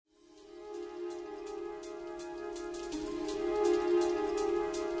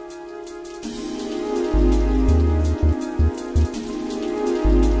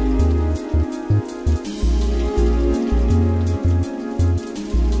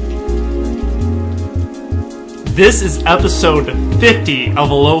This is episode 50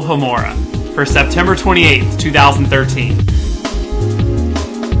 of Aloha Mora for September 28th, 2013.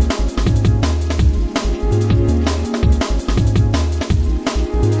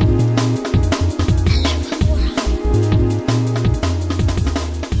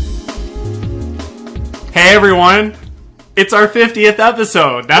 Hey everyone, it's our 50th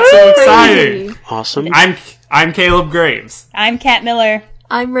episode. That's so exciting. Awesome. I'm Caleb Graves. I'm Kat Miller.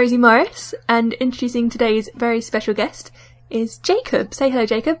 I'm Rosie Morris, and introducing today's very special guest is Jacob. Say hello,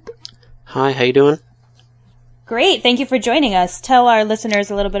 Jacob. Hi, how you doing? Great, thank you for joining us. Tell our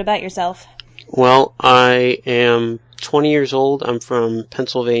listeners a little bit about yourself. Well, I am 20 years old. I'm from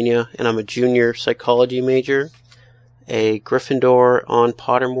Pennsylvania, and I'm a junior psychology major, a Gryffindor on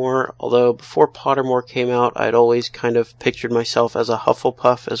Pottermore, although before Pottermore came out, I'd always kind of pictured myself as a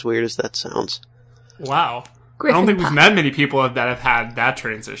Hufflepuff, as weird as that sounds. Wow. I don't think we've met many people that have had that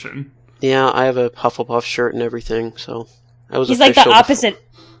transition. Yeah, I have a Hufflepuff shirt and everything, so I was. He's like the opposite.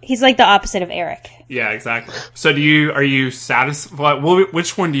 He's like the opposite of Eric. Yeah, exactly. So, are you satisfied?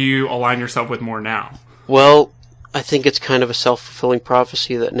 Which one do you align yourself with more now? Well, I think it's kind of a self-fulfilling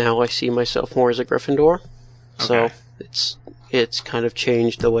prophecy that now I see myself more as a Gryffindor. Okay. So it's kind of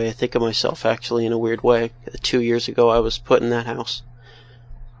changed the way I think of myself, actually, in a weird way. 2 years ago, I was put in that house.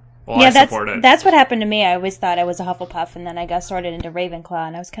 Well, yeah, that's what happened to me. I always thought I was a Hufflepuff, and then I got sorted into Ravenclaw,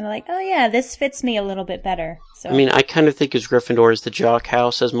 and I was kind of like, oh yeah, this fits me a little bit better. So I mean, I kind of think as Gryffindor is the jock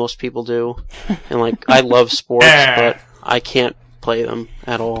house, as most people do. And, I love sports, but I can't play them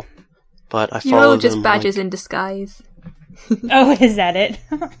at all. But I follow them. You're all just badges in disguise. Oh, is that it?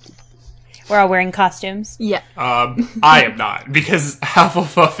 We're all wearing costumes? Yeah. I am not, because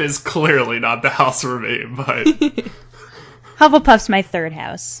Hufflepuff is clearly not the house for me, but... Hufflepuff's my third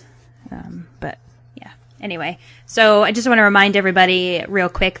house. But, yeah. Anyway, so I just want to remind everybody real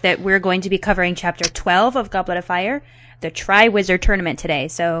quick that we're going to be covering Chapter 12 of Goblet of Fire, the Tri-Wizard Tournament today.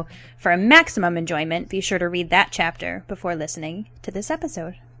 So, for maximum enjoyment, be sure to read that chapter before listening to this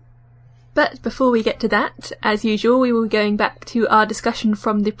episode. But before we get to that, as usual, we will be going back to our discussion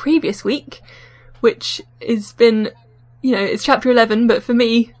from the previous week, which has been, it's Chapter 11, but for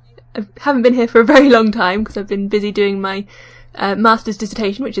me, I haven't been here for a very long time because I've been busy doing my master's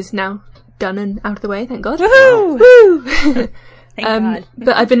dissertation, which is now done and out of the way, thank God. Woohoo! Woo! Thank God.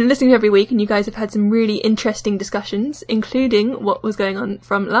 But I've been listening every week, and you guys have had some really interesting discussions, including what was going on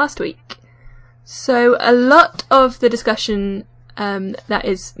from last week. So a lot of the discussion that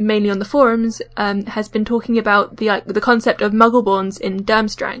is mainly on the forums has been talking about the concept of Muggleborns in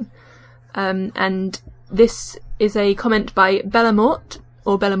Durmstrang. And this is a comment by Bellamort,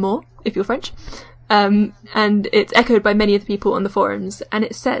 or Bellamore, if you're French. And it's echoed by many of the people on the forums, and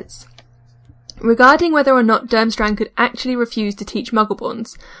it says, regarding whether or not Durmstrang could actually refuse to teach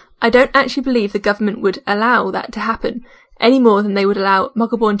Muggleborns, I don't actually believe the government would allow that to happen, any more than they would allow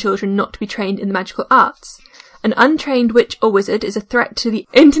Muggleborn children not to be trained in the magical arts. An untrained witch or wizard is a threat to the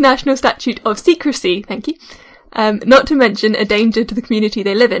International Statute of Secrecy, thank you, not to mention a danger to the community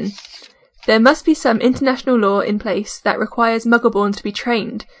they live in. There must be some international law in place that requires Muggleborns to be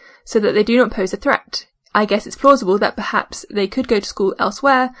trained, so that they do not pose a threat. I guess it's plausible that perhaps they could go to school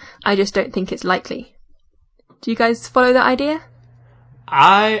elsewhere, I just don't think it's likely. Do you guys follow that idea?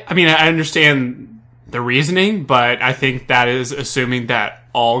 I mean, I understand the reasoning, but I think that is assuming that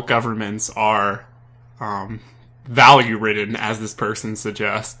all governments are value-ridden, as this person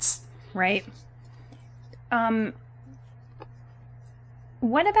suggests. Right.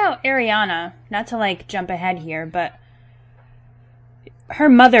 What about Ariana? Not to, jump ahead here, but her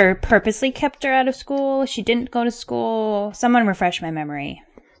mother purposely kept her out of school. She didn't go to school. Someone refresh my memory.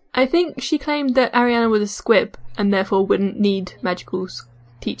 I think she claimed that Ariana was a squib and therefore wouldn't need magical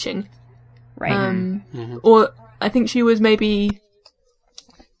teaching. Right. Or I think she was maybe...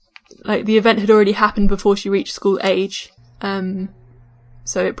 the event had already happened before she reached school age.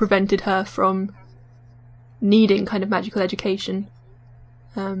 So it prevented her from needing kind of magical education.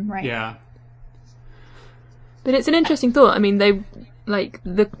 Right. Yeah. But it's an interesting thought. I mean,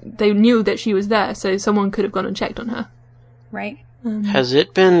 they knew that she was there, so someone could have gone and checked on her. Right. Has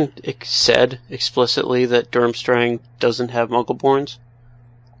it been said explicitly that Durmstrang doesn't have Muggleborns?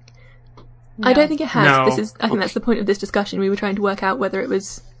 No. I don't think it has. No. I think that's the point of this discussion. We were trying to work out whether it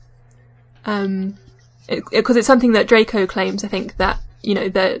was, because it's something that Draco claims. I think that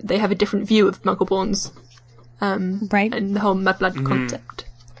they have a different view of Muggleborns, right, and the whole mudblood concept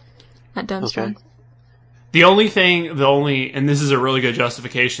at Durmstrang. Okay. The only, and this is a really good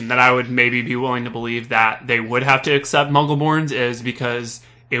justification that I would maybe be willing to believe that they would have to accept Muggleborns is because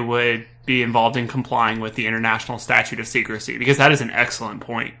it would be involved in complying with the International Statute of Secrecy, because that is an excellent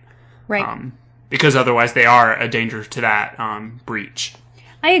point. Right. because otherwise they are a danger to that breach.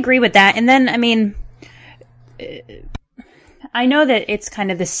 I agree with that. And then, I mean, I know that it's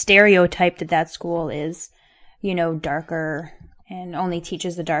kind of the stereotype that school is, darker and only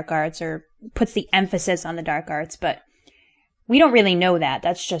teaches the dark arts or puts the emphasis on the dark arts, but we don't really know that.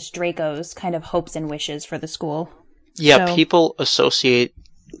 That's just Draco's kind of hopes and wishes for the school. Yeah, So, people associate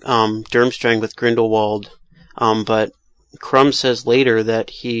Durmstrang with Grindelwald, but Crumb says later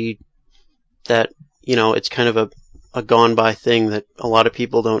that it's kind of a gone by thing, that a lot of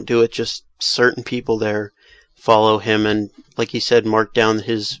people don't do it, just certain people there follow him and, like he said, mark down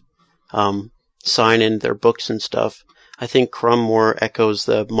his sign in their books and stuff. I think Crumb more echoes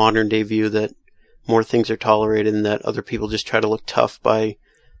the modern day view that more things are tolerated and that other people just try to look tough by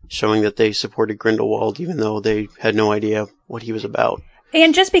showing that they supported Grindelwald even though they had no idea what he was about.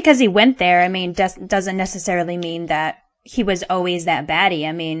 and just because he went there, I mean, doesn't necessarily mean that he was always that baddie.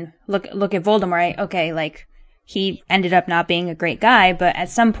 I mean, look at Voldemort, right? Okay, like, he ended up not being a great guy, but at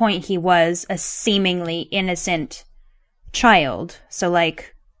some point he was a seemingly innocent child. So,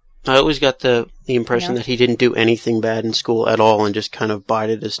 like, I always got the impression that he didn't do anything bad in school at all and just kind of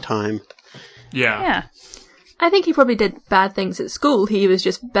bided his time. Yeah. I think he probably did bad things at school. He was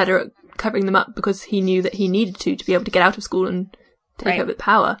just better at covering them up because he knew that he needed to be able to get out of school and take over the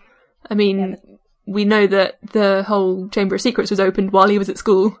power. I mean, we know that the whole Chamber of Secrets was opened while he was at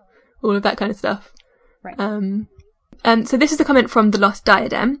school. All of that kind of stuff. Right. And so this is a comment from The Lost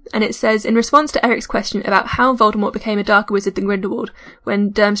Diadem, and it says, in response to Eric's question about how Voldemort became a darker wizard than Grindelwald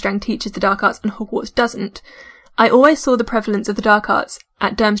when Durmstrang teaches the dark arts and Hogwarts doesn't, I always saw the prevalence of the dark arts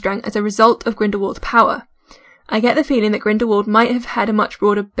at Durmstrang as a result of Grindelwald's power. I get the feeling that Grindelwald might have had a much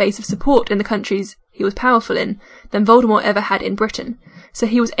broader base of support in the countries he was powerful in than Voldemort ever had in Britain, so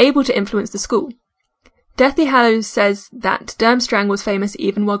he was able to influence the school. Deathly Hallows says that Durmstrang was famous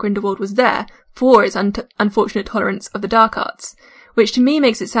even while Grindelwald was there for its unfortunate tolerance of the dark arts, which to me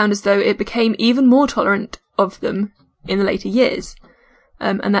makes it sound as though it became even more tolerant of them in the later years.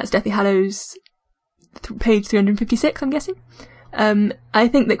 And that's Deathly Hallows, page 356, I'm guessing. I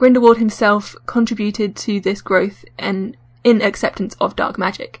think that Grindelwald himself contributed to this growth and in acceptance of dark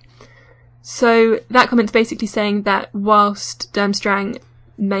magic. So that comment's basically saying that whilst Durmstrang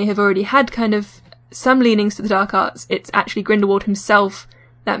may have already had kind of some leanings to the dark arts, it's actually Grindelwald himself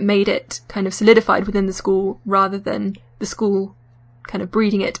that made it kind of solidified within the school rather than the school kind of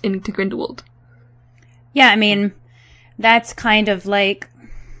breeding it into Grindelwald. Yeah, I mean, that's kind of like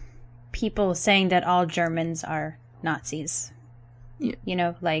people saying that all Germans are Nazis.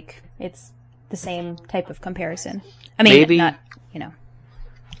 Yeah. Like, it's the same type of comparison. I mean,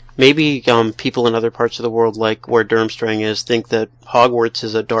 Maybe people in other parts of the world, like where Durmstrang is, think that Hogwarts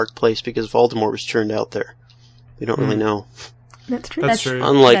is a dark place because Voldemort was turned out there. We don't really know. That's true. That's true.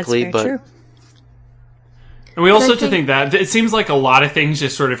 Unlikely, That's but very true. And we also have to think that it seems like a lot of things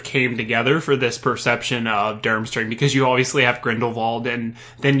just sort of came together for this perception of Durmstrang, because you obviously have Grindelwald, and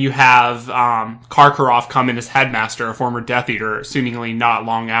then you have Karkaroff come in as headmaster, a former Death Eater, seemingly not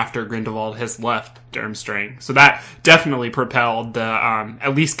long after Grindelwald has left Durmstrang. So that definitely propelled the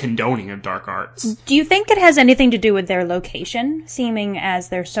at least condoning of dark arts. Do you think it has anything to do with their location, seeming as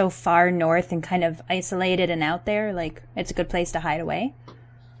they're so far north and kind of isolated and out there? Like, it's a good place to hide away?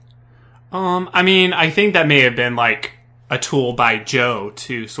 I mean, I think that may have been, like, a tool by Joe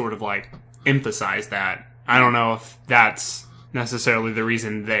to sort of, like, emphasize that. I don't know if that's necessarily the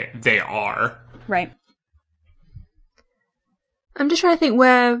reason they are. Right. I'm just trying to think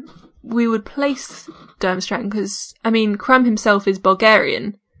where we would place Durmstrang, because, I mean, Crumb himself is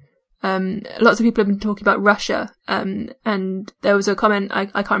Bulgarian. Lots of people have been talking about Russia, and there was a comment, I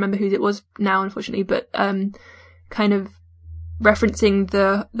can't remember who it was now, unfortunately, but kind of referencing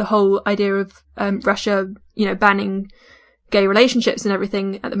the whole idea of Russia, banning gay relationships and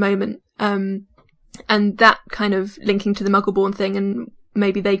everything at the moment, and that kind of linking to the Muggleborn thing, and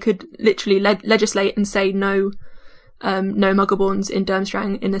maybe they could literally legislate and say no Muggleborns in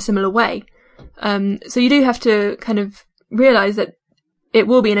Durmstrang in a similar way. So you do have to kind of realise that it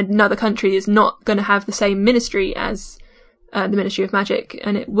will be in another country. It's not going to have the same ministry as the Ministry of Magic,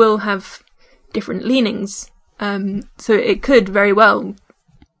 and it will have different leanings. So it could very well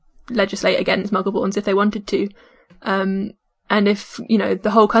legislate against Muggleborns if they wanted to. And if,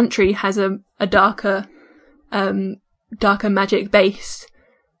 the whole country has a darker magic base,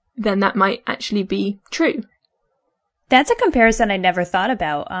 then that might actually be true. That's a comparison I never thought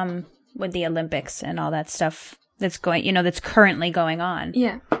about, with the Olympics and all that stuff that's that's currently going on.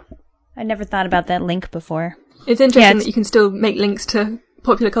 Yeah. I never thought about that link before. It's interesting that you can still make links to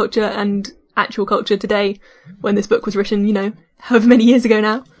popular culture and actual culture today when this book was written, however many years ago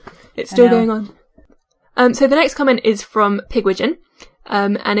now. It's still going on. So the next comment is from Pigwidgeon,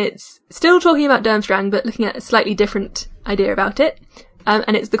 and it's still talking about Durmstrang, but looking at a slightly different idea about it.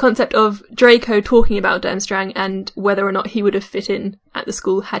 And it's the concept of Draco talking about Durmstrang and whether or not he would have fit in at the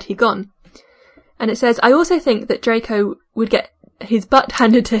school had he gone. And it says, I also think that Draco would get his butt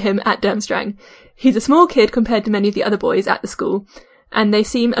handed to him at Durmstrang. He's a small kid compared to many of the other boys at the school, and they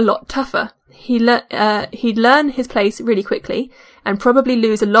seem a lot tougher. He'd learn his place really quickly, and probably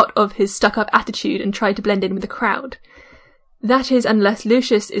lose a lot of his stuck-up attitude and try to blend in with the crowd. That is, unless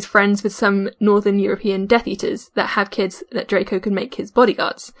Lucius is friends with some Northern European Death Eaters that have kids that Draco can make his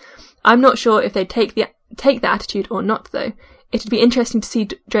bodyguards. I'm not sure if they take the attitude or not, though. It'd be interesting to see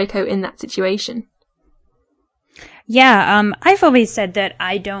Draco in that situation. Yeah, I've always said that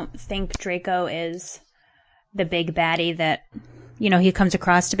I don't think Draco is the big baddie that, he comes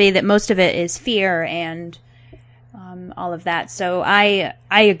across to be, that most of it is fear and all of that. So I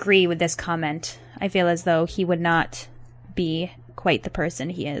agree with this comment. I feel as though he would not be quite the person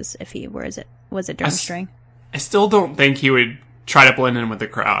he is if he was it Durmstrang. I still don't think he would try to blend in with the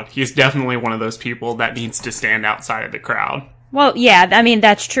crowd. He's definitely one of those people that needs to stand outside of the crowd. Well, yeah, I mean,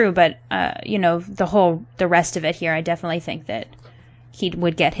 that's true, but, the rest of it here, I definitely think that he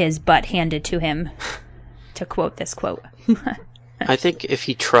would get his butt handed to him, to quote this quote. I think if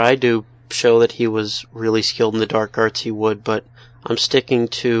he tried to show that he was really skilled in the dark arts, he would, but I'm sticking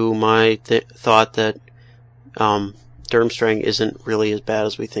to my thought that Durmstrang isn't really as bad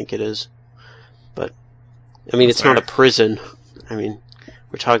as we think it is. But, I mean, it's not a prison. I mean,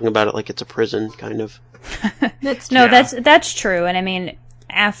 we're talking about it like it's a prison, kind of. That's true. And I mean,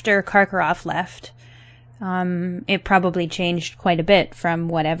 after Karkaroff left, it probably changed quite a bit from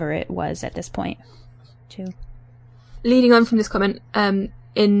whatever it was at this point, too. Leading on from this comment,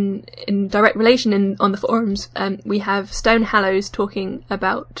 in direct relation on the forums, we have Stone Hallows talking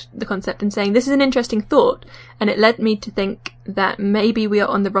about the concept and saying, this is an interesting thought, and it led me to think that maybe we are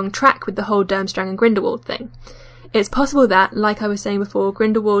on the wrong track with the whole Durmstrang and Grindelwald thing. It's possible that, like I was saying before,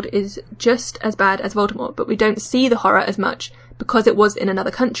 Grindelwald is just as bad as Voldemort, but we don't see the horror as much because it was in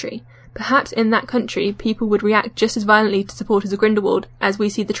another country. Perhaps in that country, people would react just as violently to supporters of Grindelwald as we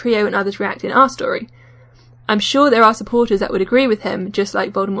see the trio and others react in our story. I'm sure there are supporters that would agree with him, just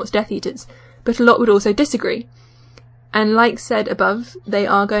like Voldemort's Death Eaters, but a lot would also disagree. And like said above, they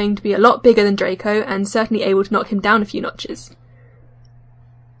are going to be a lot bigger than Draco, and certainly able to knock him down a few notches.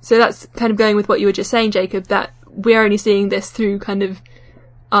 So that's kind of going with what you were just saying, Jacob, that we're only seeing this through kind of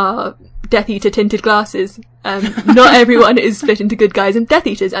our Death Eater tinted glasses. Not everyone is split into good guys and Death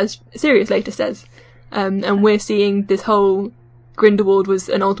Eaters, as Sirius later says. And we're seeing this whole Grindelwald was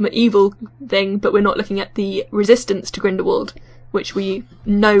an ultimate evil thing, but we're not looking at the resistance to Grindelwald, which we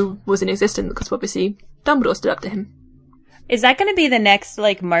know was in existence because obviously Dumbledore stood up to him. Is that going to be the next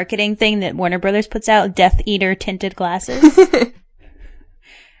marketing thing that Warner Brothers puts out? Death Eater tinted glasses?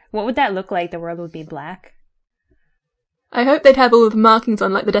 What would that look like? The world would be black. I hope they'd have all of the markings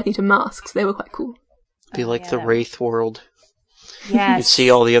on, like the Death Eater masks. They were quite cool. Be like the Wraith world. Yes. You'd see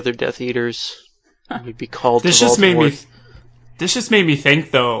all the other Death Eaters. You'd be called This to just Voldemort. This made me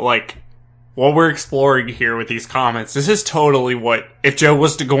think, though, what we're exploring here with these comments, this is totally what, if Joe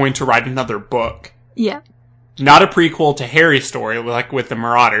was going to write another book. Yeah. Not a prequel to Harry's story, like with the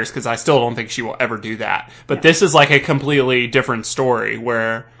Marauders, because I still don't think she will ever do that. But this is like a completely different story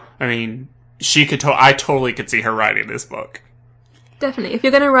where, I mean, I totally could see her writing this book. Definitely. If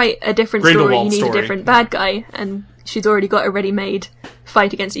you're going to write a different story, you need a different bad guy, and she's already got a ready-made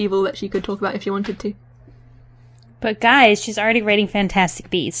fight against evil that she could talk about if she wanted to. But guys, she's already writing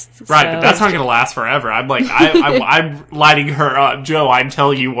Fantastic Beasts. Right, so. But that's not going to last forever. I'm I'm lighting her up. Joe, I'm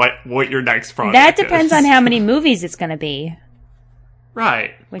telling you what your next project That depends is. on how many movies it's going to be.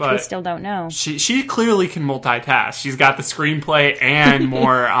 Right. Which we still don't know. She clearly can multitask. She's got the screenplay and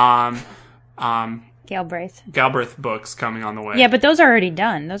more Galbraith books coming on the way. Yeah, but those are already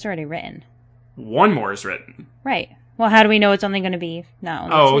done. Those are already written. One more is written. Right. Well, how do we know it's only going to be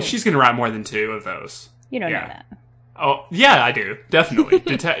two? She's going to write more than 2 of those. You don't know that. Oh, yeah, I do. Definitely.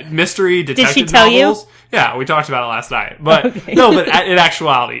 Mystery, detective Did she tell novels. You? Yeah, we talked about it last night. But, okay. No, but in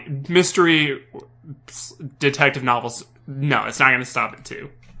actuality, mystery, detective novels, no, it's not going to stop at 2.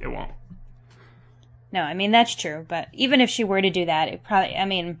 It won't. No, I mean, that's true. But even if she were to do that, it probably, I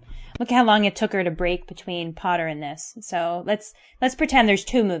mean, look how long it took her to break between Potter and this. So let's pretend there's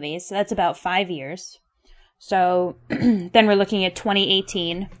 2 movies. So that's about 5 years. So then we're looking at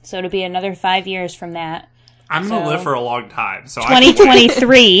 2018. So it'll be another 5 years from that. I'm going to live for a long time. So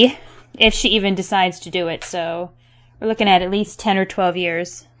 2023, if she even decides to do it. So we're looking at least 10 or 12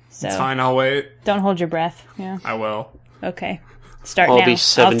 years. So it's fine, I'll wait. Don't hold your breath. Yeah, I will. Okay. Start I'll now. be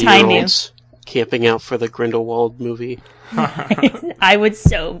 70 I'll time year olds. camping out for the Grindelwald movie. I would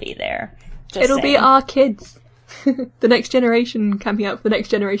so be there. Just It'll be saying. our kids. The next generation camping out for the next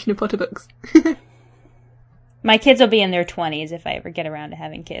generation of Potter books. My kids will be in their 20s if I ever get around to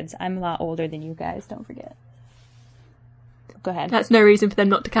having kids. I'm a lot older than you guys, don't forget. Go ahead. That's no reason for them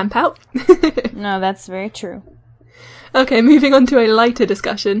not to camp out. No, that's very true. Okay, moving on to a lighter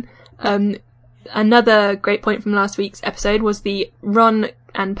discussion. Another great point from last week's episode was the Ron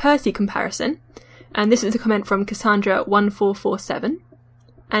and Percy comparison. And this is a comment from Cassandra1447.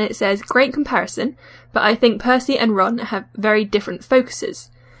 And it says, great comparison, but I think Percy and Ron have very different focuses.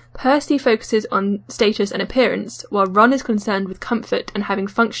 Percy focuses on status and appearance, while Ron is concerned with comfort and having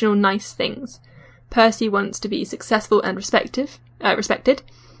functional nice things. Percy wants to be successful and respected,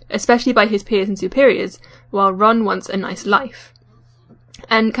 especially by his peers and superiors, while Ron wants a nice life.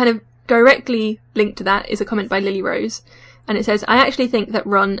 And kind of directly linked to that is a comment by Lily Rose, and it says, I actually think that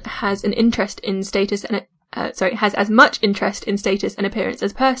Ron has an interest in status and has as much interest in status and appearance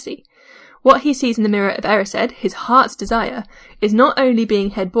as Percy. What he sees in the mirror of Erised, his heart's desire, is not only being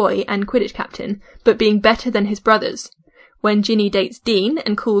head boy and Quidditch captain, but being better than his brothers. When Ginny dates Dean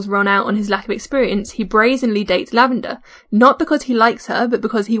and calls Ron out on his lack of experience, he brazenly dates Lavender, not because he likes her, but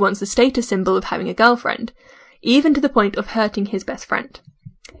because he wants the status symbol of having a girlfriend, even to the point of hurting his best friend.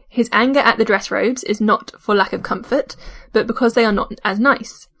 His anger at the dress robes is not for lack of comfort, but because they are not as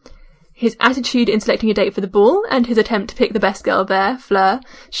nice. His attitude in selecting a date for the ball, and his attempt to pick the best girl there, Fleur,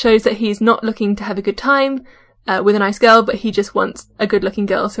 shows that he's not looking to have a good time with a nice girl, but he just wants a good-looking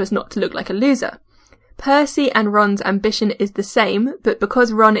girl so as not to look like a loser. Percy and Ron's ambition is the same, but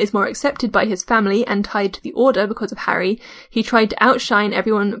because Ron is more accepted by his family and tied to the Order because of Harry, he tried to outshine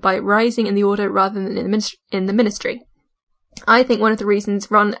everyone by rising in the Order rather than in the Ministry. I think one of the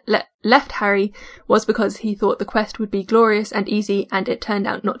reasons Ron left Harry was because he thought the quest would be glorious and easy, and it turned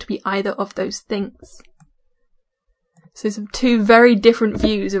out not to be either of those things. So some two very different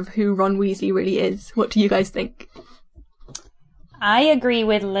views of who Ron Weasley really is. What do you guys think? I agree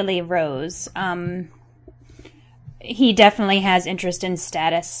with Lily Rose. He definitely has interest in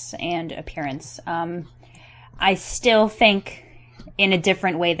status and appearance. I still think in a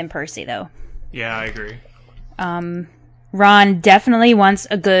different way than Percy, though. Yeah, I agree. Ron definitely wants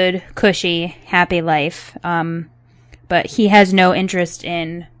a good, cushy, happy life, but he has no interest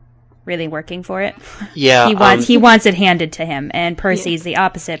in really working for it. Yeah, he wants it handed to him, and Percy's the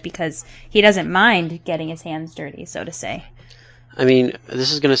opposite because he doesn't mind getting his hands dirty, so to say. I mean,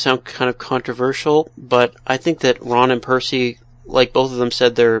 this is going to sound kind of controversial, but I think that Ron and Percy, like both of them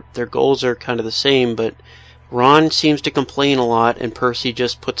said, their goals are kind of the same, but Ron seems to complain a lot, and Percy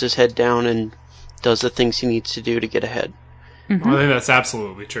just puts his head down and does the things he needs to do to get ahead. Mm-hmm. Well, I think that's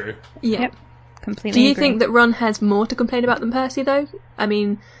absolutely true. Yeah. Yep. Completely Do you agree. think that Ron has more to complain about than Percy, though? I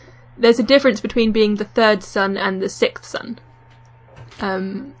mean, there's a difference between being the third son and the sixth son.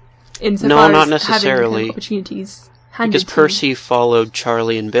 Insofar No, not as necessarily. having kind of opportunities handed Because to him. Percy followed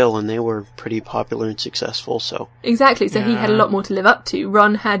Charlie and Bill, and they were pretty popular and successful, so... Exactly, so he had a Yeah. lot more to live up to.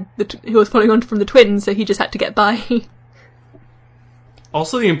 Ron had he was following on from the twins, so he just had to get by.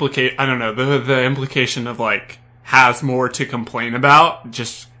 Also, the implication of, like, has more to complain about,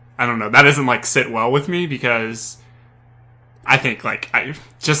 just, I don't know, that doesn't, like, sit well with me, because I think, like,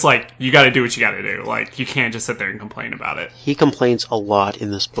 you gotta do what you gotta do. Like, you can't just sit there and complain about it. He complains a lot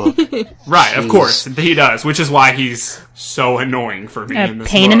in this book. Right, of Jeez. course, he does, which is why he's so annoying for me in A this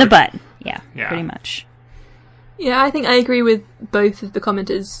pain book. in the butt. Yeah, Yeah. pretty much. Yeah, I think I agree with both of the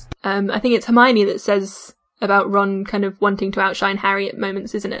commenters. I think it's Hermione that says about Ron kind of wanting to outshine Harry at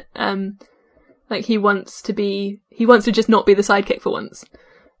moments, isn't it? Like he wants to just not be the sidekick for once.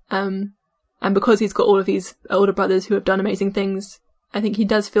 And because he's got all of these older brothers who have done amazing things, I think he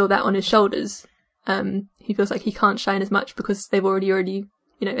does feel that on his shoulders. He feels like he can't shine as much because they've already,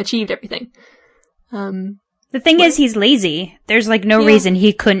 achieved everything. The thing is, he's lazy. There's, like, no reason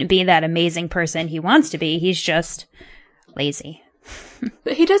he couldn't be that amazing person he wants to be. He's just lazy.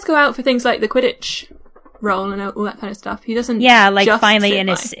 But he does go out for things like the Quidditch role and all that kind of stuff. He doesn't. Yeah, like, just finally sit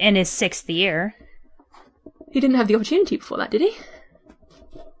in by. his 6th year. He didn't have the opportunity before that, did he?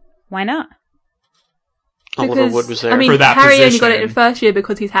 Why not? Oliver Wood was there. I mean, For that Harry only got it position. in first year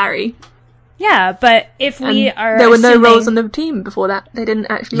because he's Harry. Yeah, but if we And are there were no assuming- roles on the team before that. They didn't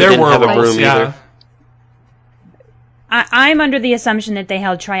actually. There didn't were have a roles, broom yeah. either. I'm under the assumption that they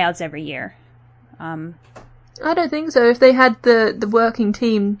held tryouts every year. I don't think so. If they had the working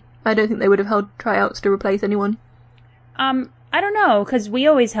team, I don't think they would have held tryouts to replace anyone. I don't know, because we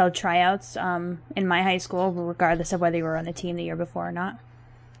always held tryouts in my high school, regardless of whether you were on the team the year before or not.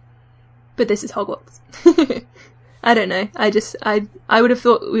 But this is Hogwarts. I don't know. I would have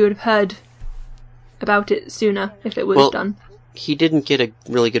thought we would have heard about it sooner if it was done. He didn't get a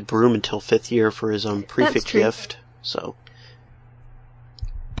really good broom until 5th year for his prefect gift, so...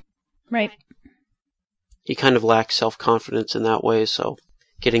 Right. He kind of lacks self-confidence in that way, so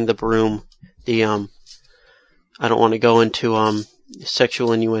getting the broom, I don't want to go into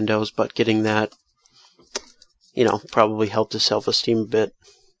sexual innuendos, but getting that, probably helped his self-esteem a bit.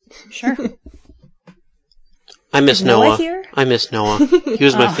 Sure. I miss Noah Noah. here? I miss Noah. He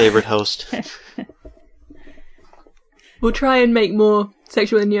was my favorite host. We'll try and make more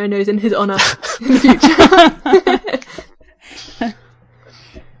sexual innuendos in his honour in the future.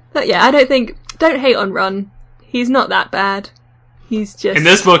 But yeah, don't hate on Ron. He's not that bad. He's just... In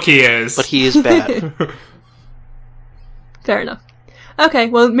this book he is. But he is bad. Fair enough. Okay,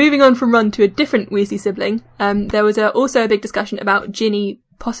 well, moving on from Ron to a different Weasley sibling, there was also a big discussion about Ginny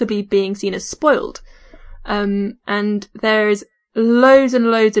possibly being seen as spoiled. And there's loads and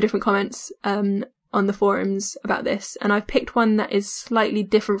loads of different comments on the forums about this, and I've picked one that is slightly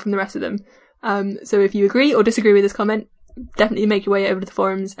different from the rest of them. So if you agree or disagree with this comment, definitely make your way over to the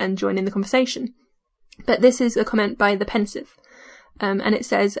forums and join in the conversation. But this is a comment by The Pensive, and it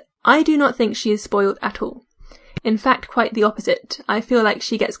says, "I do not think she is spoiled at all. In fact, quite the opposite. I feel like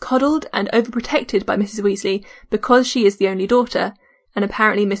she gets coddled and overprotected by Mrs. Weasley because she is the only daughter, and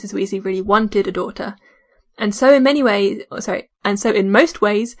apparently Mrs. Weasley really wanted a daughter. And so in most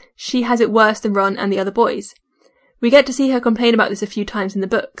ways, she has it worse than Ron and the other boys. We get to see her complain about this a few times in the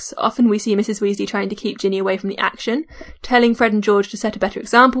books. Often we see Mrs. Weasley trying to keep Ginny away from the action, telling Fred and George to set a better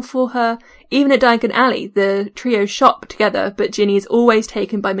example for her. Even at Diagon Alley, the trio shop together, but Ginny is always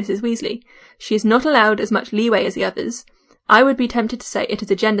taken by Mrs. Weasley. She is not allowed as much leeway as the others. I would be tempted to say it is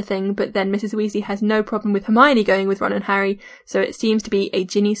a gender thing, but then Mrs. Weasley has no problem with Hermione going with Ron and Harry, so it seems to be a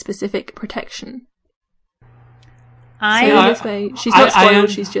Ginny-specific protection." She's not spoiled,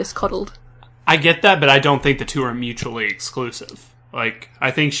 she's just coddled. I get that, but I don't think the two are mutually exclusive. Like,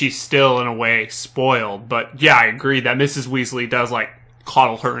 I think she's still, in a way, spoiled, but yeah, I agree that Mrs. Weasley does,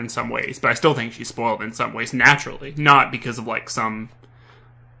 coddle her in some ways, but I still think she's spoiled in some ways, naturally, not because of, some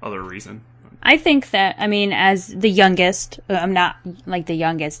other reason. I think that, as the youngest, I'm not, the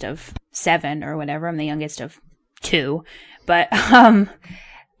youngest of 7 or whatever, I'm the youngest of 2, but,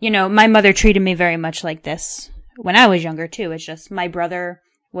 my mother treated me very much like this when I was younger, too. It's just my brother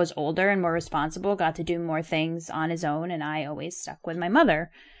was older and more responsible, got to do more things on his own, and I always stuck with my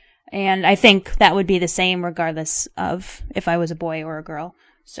mother. And I think that would be the same regardless of if I was a boy or a girl.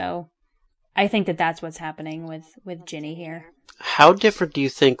 So I think that that's what's happening with Ginny here. How different do you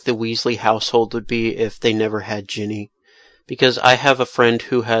think the Weasley household would be if they never had Ginny? Because I have a friend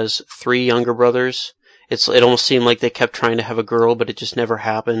who has 3 younger brothers. It almost seemed like they kept trying to have a girl, but it just never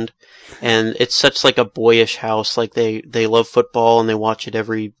happened. And it's such a boyish house. They love football and they watch it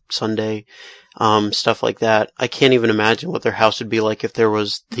every Sunday. Stuff like that. I can't even imagine what their house would be like if there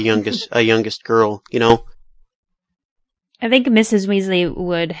was a youngest girl, I think Mrs. Weasley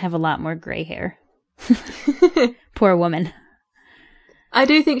would have a lot more gray hair. Poor woman. I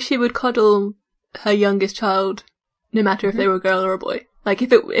do think she would coddle her youngest child, no matter if they were a girl or a boy.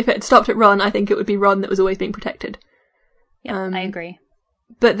 If it stopped at Ron, I think it would be Ron that was always being protected. Yeah, I agree.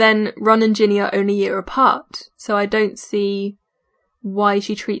 But then Ron and Ginny are only a year apart, so I don't see why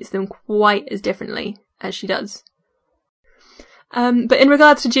she treats them quite as differently as she does. But in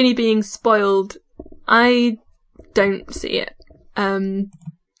regards to Ginny being spoiled, I don't see it. Her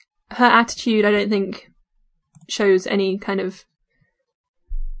attitude, I don't think, shows any kind of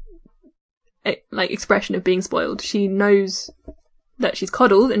expression of being spoiled. She knows that she's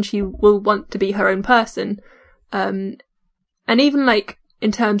coddled and she will want to be her own person. And even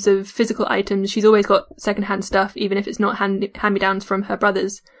in terms of physical items, she's always got secondhand stuff, even if it's not hand-me-downs from her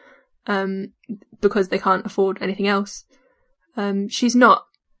brothers, because they can't afford anything else. She's not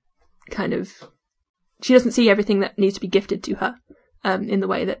she doesn't see everything that needs to be gifted to her, in the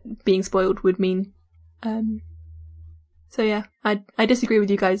way that being spoiled would mean. So yeah, I disagree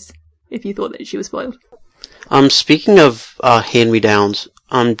with you guys if you thought that she was spoiled. Speaking of hand-me-downs,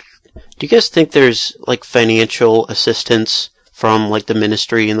 do you guys think there's financial assistance from the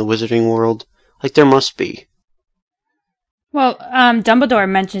ministry in the wizarding world? There must be. Well, Dumbledore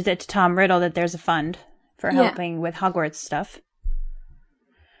mentions it to Tom Riddle that there's a fund for helping with Hogwarts stuff.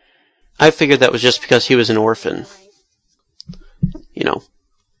 I figured that was just because he was an orphan.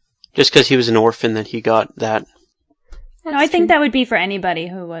 Just because he was an orphan that he got that. No, I think that would be for anybody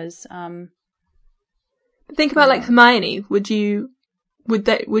who was. Think about Hermione. Would she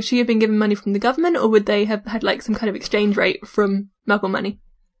have been given money from the government, or would they have had some kind of exchange rate from Muggle money?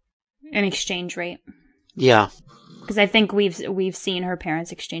 An exchange rate. Yeah. Because I think we've seen her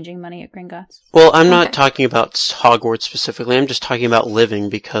parents exchanging money at Gringotts. Well, I'm not talking about Hogwarts specifically. I'm just talking about living,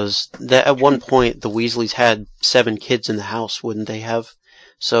 because at one point the Weasleys had 7 kids in the house, wouldn't they have?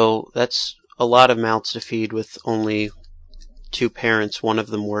 So that's a lot of mouths to feed with only 2 parents, one of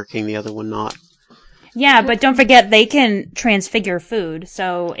them working, the other one not. Yeah, but don't forget they can transfigure food.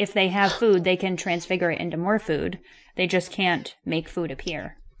 So if they have food, they can transfigure it into more food. They just can't make food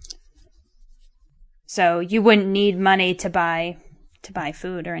appear. So you wouldn't need money to buy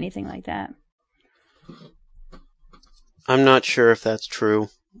food or anything like that. I'm not sure if that's true,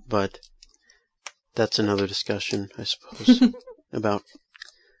 but that's another discussion, I suppose, about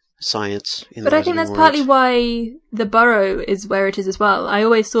science. But I think that's partly why the burrow is where it is as well. I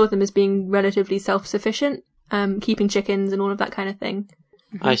always saw them as being relatively self-sufficient, keeping chickens and all of that kind of thing.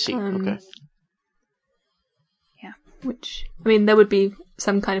 I see. Okay. Yeah. Which, I mean, there would be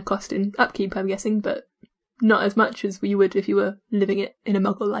some kind of cost in upkeep, I'm guessing, but not as much as you would if you were living it in a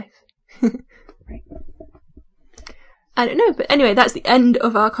Muggle life. Right. I don't know, but anyway, that's the end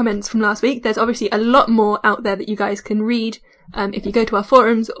of our comments from last week. There's obviously a lot more out there that you guys can read if you go to our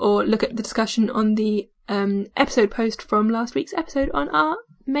forums or look at the discussion on the episode post from last week's episode on our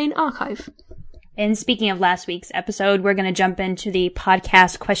main archive. And speaking of last week's episode, we're going to jump into the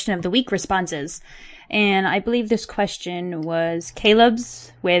podcast question of the week responses. And I believe this question was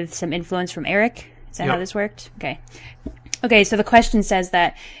Caleb's with some influence from Eric. Is that how this worked? Okay, so the question says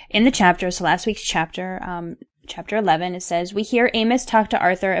that in the chapter, so last week's chapter, Chapter 11, it says, we hear Amos talk to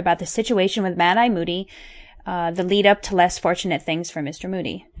Arthur about the situation with Mad-Eye Moody, the lead up to less fortunate things for Mr.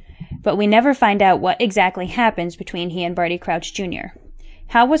 Moody. But we never find out what exactly happens between he and Barty Crouch Jr.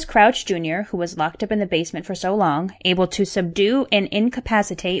 How was Crouch Jr., who was locked up in the basement for so long, able to subdue and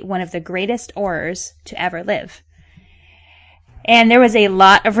incapacitate one of the greatest Aurors to ever live? And there was a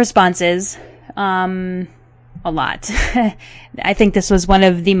lot of responses. A lot. I think this was one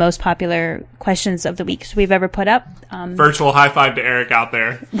of the most popular questions of the week we've ever put up. Virtual high five to Eric out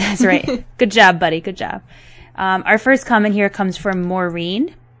there. That's right. Good job, buddy. Good job. Our first comment here comes from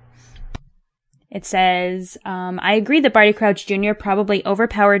Maureen. It says, I agree that Barty Crouch Jr. probably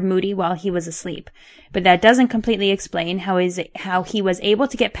overpowered Moody while he was asleep, but that doesn't completely explain how he was able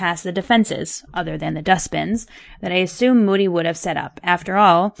to get past the defenses, other than the dustbins, that I assume Moody would have set up. After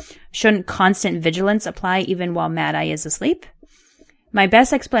all, shouldn't constant vigilance apply even while Mad-Eye is asleep? My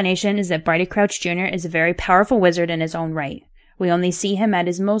best explanation is that Barty Crouch Jr. is a very powerful wizard in his own right. We only see him at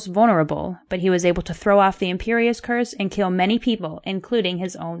his most vulnerable, but he was able to throw off the Imperious Curse and kill many people, including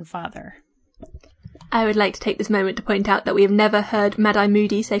his own father. I would like to take this moment to point out that we have never heard Mad-Eye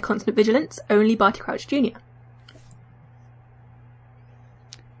Moody say constant vigilance, only Barty Crouch Jr.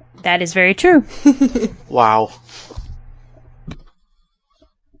 That is very true. Wow.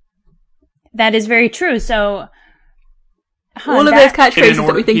 That is very true, so... all of those catchphrases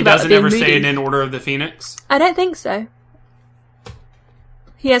that we think about He doesn't ever say it in Order of the Phoenix? I don't think so.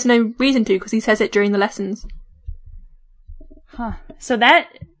 He has no reason to, because he says it during the lessons. Huh. So that...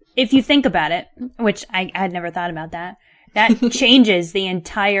 if you think about it, which I had never thought about that changes the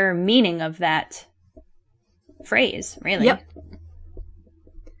entire meaning of that phrase, really. Yep.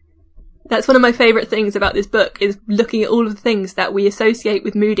 That's one of my favourite things about this book, is looking at all of the things that we associate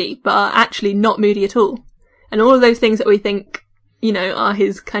with Moody, but are actually not Moody at all. And all of those things that we think, are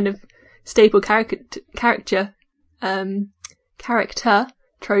his kind of staple character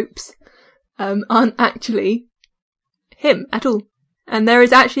tropes, aren't actually him at all. And there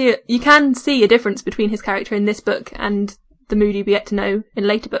is actually, you can see a difference between his character in this book and the Moody we get to know in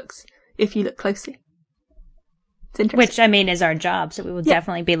later books, if you look closely. It's interesting. Which, I mean, is our job, so we will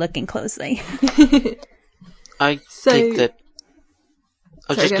definitely be looking closely. I think that,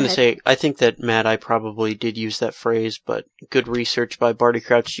 I was just going to say, I think that Mad-Eye probably did use that phrase, but good research by Barty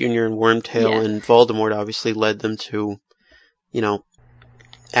Crouch Jr. and Wormtail and Voldemort obviously led them to,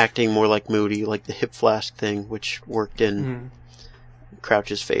 acting more like Moody, like the hip flask thing, which worked in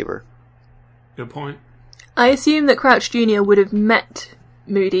Crouch's favor. Good point. I assume that Crouch Jr. would have met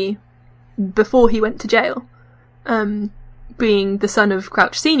Moody before he went to jail. Being the son of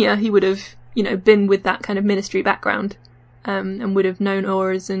Crouch Sr., he would have, been with that kind of ministry background, and would have known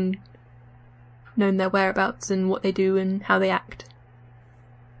Aurors and known their whereabouts and what they do and how they act.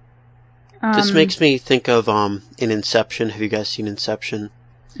 This makes me think of in Inception. Have you guys seen Inception?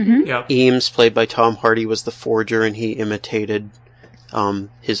 Mm-hmm. Yep. Eames, played by Tom Hardy, was the forger, and he imitated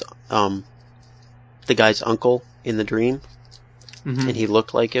his the guy's uncle in the dream, and he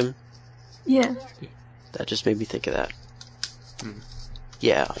looked like him. Yeah. That just made me think of that.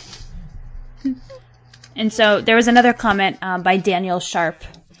 Yeah. And so there was another comment by Daniel Sharp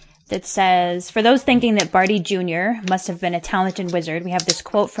that says, for those thinking that Barty Jr. must have been a talented wizard, we have this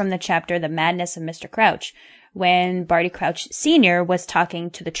quote from the chapter, The Madness of Mr. Crouch, when Barty Crouch Sr. was talking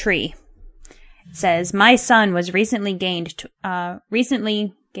to the tree. It says, my son was recently gained? Never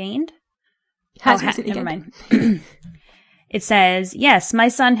mind. It says, yes, my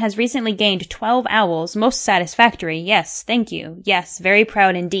son has recently gained 12 owls. Most satisfactory. Yes, thank you. Yes, very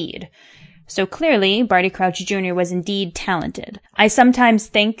proud indeed. So clearly, Barty Crouch Jr. was indeed talented. I sometimes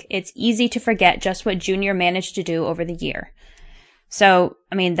think it's easy to forget just what Jr. managed to do over the year. So,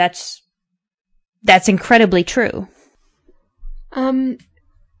 I mean, that's incredibly true. I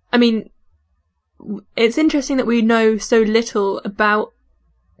mean, it's interesting that we know so little about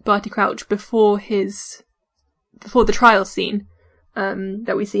Barty Crouch before the trial scene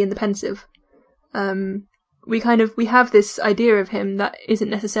that we see in the pensive. We have this idea of him that isn't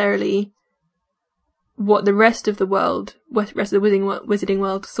necessarily what the rest of the wizarding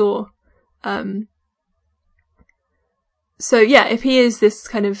world saw. So yeah, if he is this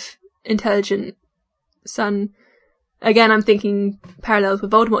kind of intelligent son, again, I'm thinking parallels with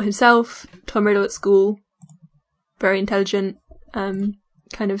Voldemort himself, Tom Riddle at school, very intelligent, kind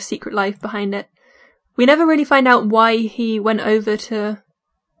of secret life behind it. We never really find out why he went over to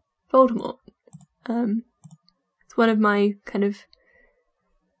Voldemort. It's one of my kind of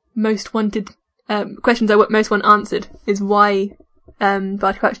most wanted questions I most want answered, is why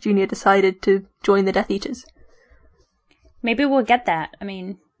Barty Crouch Jr. decided to join the Death Eaters. Maybe we'll get that. I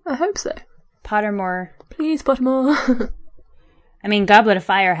mean, I hope so. Pottermore. Please, Pottermore. I mean, Goblet of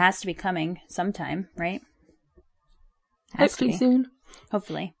Fire has to be coming sometime, right? Hopefully soon.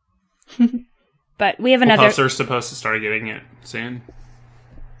 Hopefully. But we have another... Puffs are supposed to start getting it soon.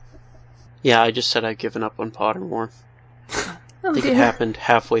 Yeah, I just said I've given up on Pottermore. Oh, I think it happened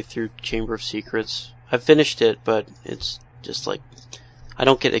halfway through Chamber of Secrets. I finished it, but it's just like, I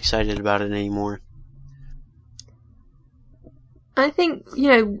don't get excited about it anymore. I think,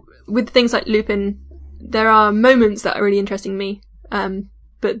 with things like Lupin, there are moments that are really interesting me.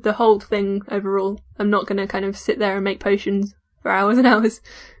 But the whole thing overall, I'm not going to kind of sit there and make potions for hours and hours.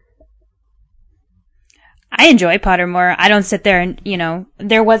 I enjoy Pottermore. I don't sit there and,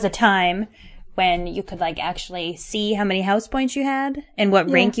 there was a time when you could actually see how many house points you had and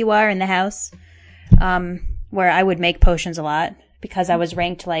what rank you are in the house, where I would make potions a lot because I was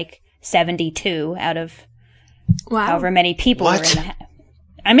ranked 72 out of however many people were in the house.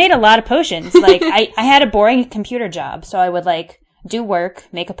 I made a lot of potions. I had a boring computer job, so I would do work,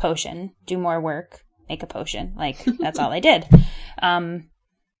 make a potion, do more work, make a potion. That's all I did.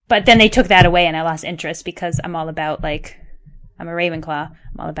 But then they took that away and I lost interest because I'm all about, I'm a Ravenclaw.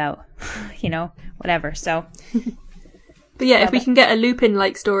 I'm all about, whatever, so. But yeah, if we can get a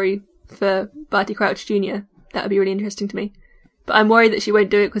Lupin-like story for Barty Crouch Jr., that would be really interesting to me. But I'm worried that she won't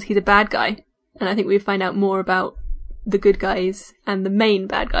do it because he's a bad guy. And I think we'd find out more about the good guys and the main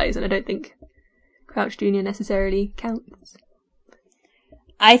bad guys, and I don't think Crouch Jr. necessarily counts.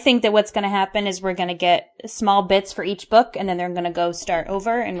 I think that what's going to happen is we're going to get small bits for each book, and then they're going to go start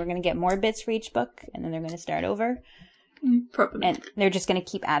over, and we're going to get more bits for each book, and then they're going to start over. Probably. And they're just going to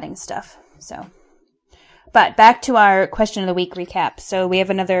keep adding stuff. So, but back to our question of the week recap. So we have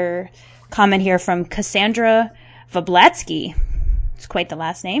another comment here from Cassandra Vablatsky. It's quite the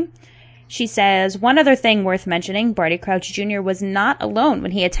last name. She says, one other thing worth mentioning, Barty Crouch Jr. was not alone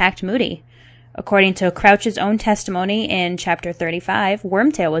when he attacked Moody. According to Crouch's own testimony in chapter 35,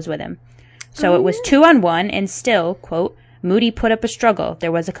 Wormtail was with him. So it was 2-on-1 and still, quote, Moody put up a struggle.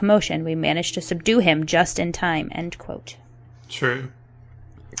 There was a commotion. We managed to subdue him just in time, end quote. True.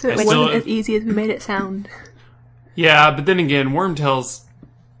 So it wasn't as easy as we made it sound. Yeah, but then again, Wormtail's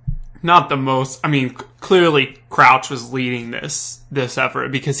not the most... I mean, clearly Crouch was leading this effort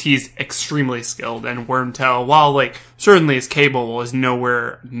because he's extremely skilled, and Wormtail, while certainly is capable, is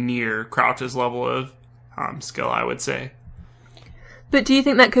nowhere near Crouch's level of skill, I would say. But do you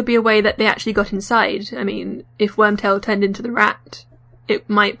think that could be a way that they actually got inside? I mean, if Wormtail turned into the rat, it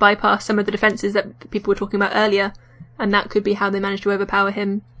might bypass some of the defences that people were talking about earlier, and that could be how they managed to overpower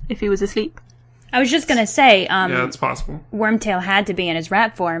him if he was asleep. I was just going to say, yeah, it's possible. Wormtail had to be in his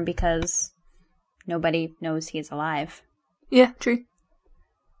rat form because nobody knows he's alive. Yeah, true.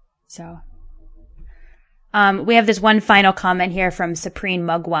 So, we have this one final comment here from Supreme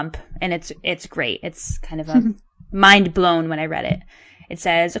Mugwump, and it's great. It's kind of a mind blown when I read it. It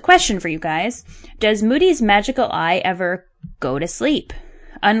says, a question for you guys. Does Moody's magical eye ever go to sleep?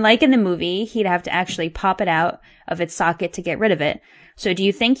 Unlike in the movie, he'd have to actually pop it out of its socket to get rid of it. So do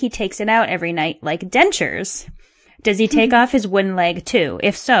you think he takes it out every night like dentures? Does he take off his wooden leg too?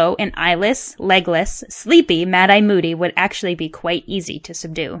 If so, an eyeless, legless, sleepy Mad-Eye Moody would actually be quite easy to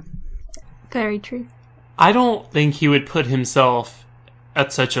subdue. Very true. I don't think he would put himself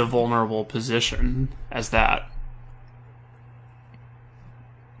at such a vulnerable position as that.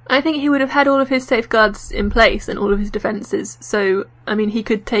 I think he would have had all of his safeguards in place and all of his defences. So, I mean, he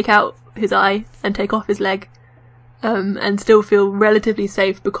could take out his eye and take off his leg, and still feel relatively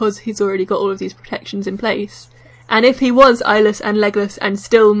safe because he's already got all of these protections in place. And if he was eyeless and legless and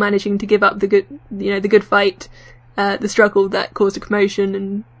still managing to give up the good fight, the struggle that caused a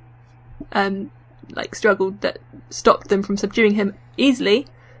commotion and struggle that stopped them from subduing him easily,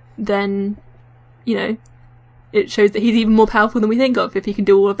 then, it shows that he's even more powerful than we think of if he can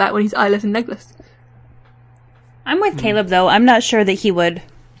do all of that when he's eyeless and legless. I'm with Caleb, though. I'm not sure that he would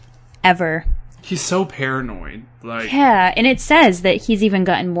ever. He's so paranoid. Yeah, and it says that he's even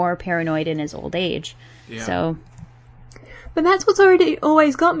gotten more paranoid in his old age. Yeah. So. But that's what's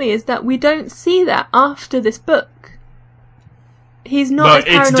always got me, is that we don't see that after this book. He's not as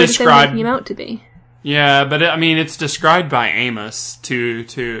paranoid as they're making him out to be. Yeah, but it's described by Amos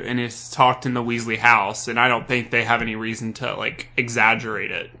and it's talked in the Weasley house, and I don't think they have any reason to exaggerate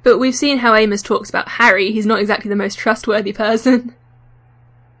it. But we've seen how Amos talks about Harry. He's not exactly the most trustworthy person.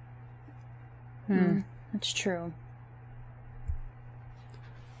 That's true.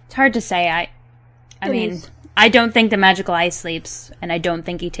 It's hard to say. I mean, I don't think the magical eye sleeps, and I don't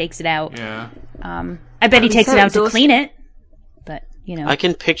think he takes it out. Yeah. I bet he takes it out to clean it, but. I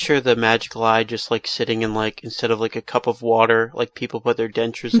can picture the magical eye just sitting in instead of a cup of water, people put their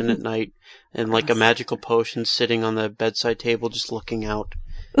dentures in at night, and a magical potion sitting on the bedside table just looking out.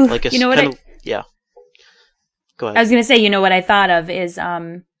 Ooh, yeah. Go ahead. I was going to say, what I thought of is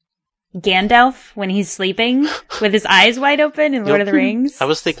Gandalf when he's sleeping with his eyes wide open in Lord of the Rings. I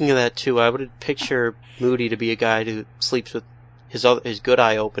was thinking of that too. I would picture Moody to be a guy who sleeps with his good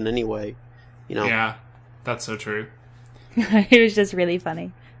eye open anyway. Yeah, that's so true. It was just really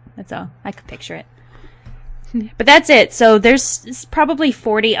funny. That's all. I could picture it. But that's it. So there's probably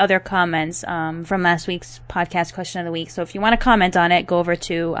 40 other comments from last week's podcast question of the week. So if you want to comment on it, go over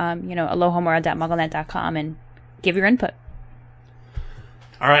to alohomora.mugglenet.com and give your input.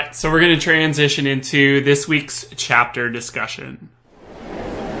 All right, so we're going to transition into this week's chapter discussion.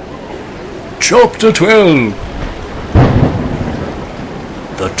 Chapter 12.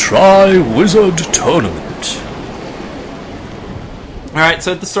 The Tri-Wizard Tournament. Alright,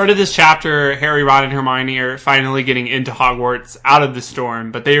 so at the start of this chapter, Harry, Ron, and Hermione are finally getting into Hogwarts out of the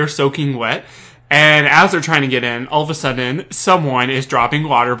storm, but they are soaking wet. And as they're trying to get in, all of a sudden, someone is dropping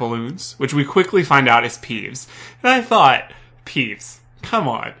water balloons, which we quickly find out is Peeves. And I thought, Peeves, come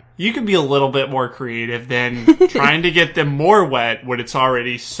on. You can be a little bit more creative than trying to get them more wet when it's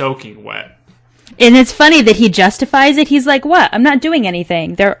already soaking wet. And it's funny that he justifies it. He's like, what? I'm not doing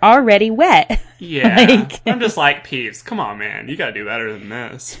anything. They're already wet. Yeah. I'm just like, Peeves, come on, man. You gotta do better than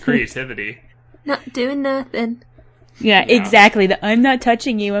this. Creativity. Not doing nothing. Yeah, exactly. I'm not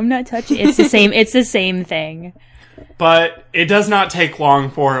touching you. I'm not touching. It's the same. It's the same thing. But it does not take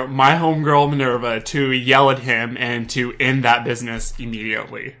long for my homegirl Minerva to yell at him and to end that business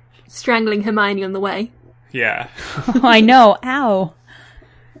immediately. Strangling Hermione on the way. Yeah. Oh, I know. Ow.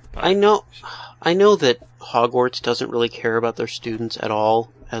 I know that Hogwarts doesn't really care about their students at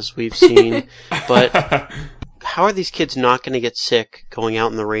all, as we've seen, but how are these kids not going to get sick going out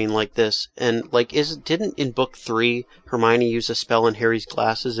in the rain like this? And didn't in book 3 Hermione use a spell in Harry's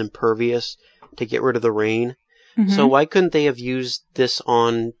glasses, Impervious, to get rid of the rain? Mm-hmm. So why couldn't they have used this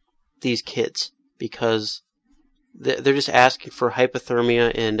on these kids? Because they're just asking for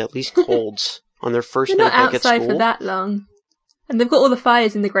hypothermia and at least colds on their first night back at school. They're not outside for that long. And they've got all the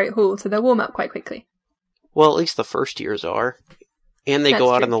fires in the Great Hall, so they'll warm up quite quickly. Well, at least the first years are. And they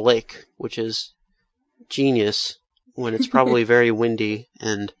go out on the lake, which is genius when it's probably very windy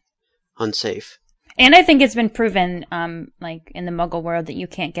and unsafe. And I think it's been proven, in the Muggle world, that you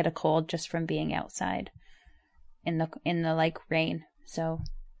can't get a cold just from being outside in the rain. So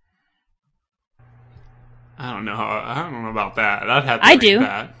I don't know about that. I'd have to read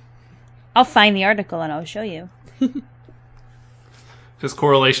that. I'll find the article and I'll show you. Because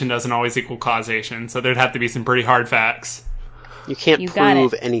correlation doesn't always equal causation, so there'd have to be some pretty hard facts. You can't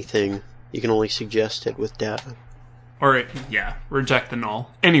prove anything. You can only suggest it with data. Or, reject the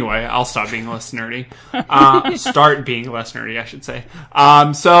null. Anyway, I'll stop being less nerdy. Start being less nerdy, I should say.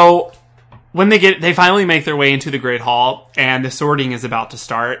 So, when they finally make their way into the Great Hall, and the sorting is about to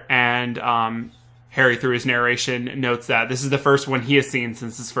start, and Harry, through his narration, notes that this is the first one he has seen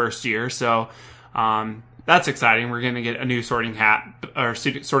since his first year, so that's exciting. We're going to get a new sorting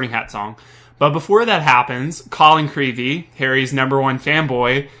hat song. But before that happens, Colin Creevey, Harry's #1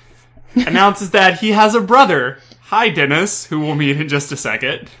 fanboy, announces that he has a brother. Hi, Dennis, who we'll meet in just a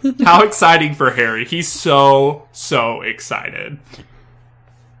second. How exciting for Harry. He's so excited.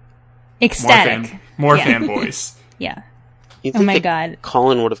 Ecstatic. More fanboys. Yeah. You Oh think my that God.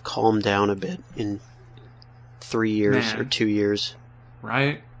 Colin would have calmed down a bit in 3 years Man. or 2 years.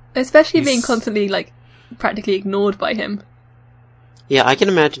 Right? Especially being constantly, like, practically ignored by him. Yeah, I can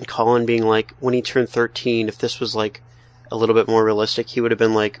imagine Colin being like, when he turned 13, if this was like a little bit more realistic, he would have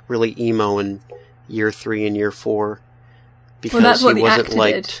been like really emo in year 3 and year 4 because that's what he the wasn't actor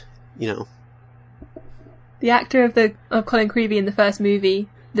liked, did. The actor of Colin Creevey in the first movie,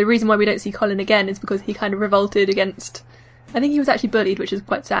 the reason why we don't see Colin again is because he kind of revolted against... I think he was actually bullied, which is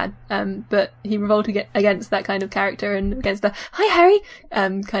quite sad, but he revolted against that kind of character and against the "Hi, Harry"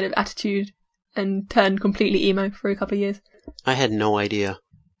 kind of attitude and turned completely emo for a couple of years. I had no idea.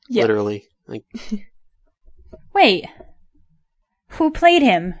 Yeah. Literally. Like, Wait. Who played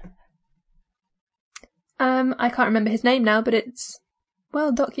him? I can't remember his name now, but it's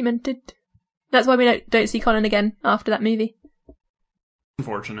well documented. That's why we don't see Colin again after that movie.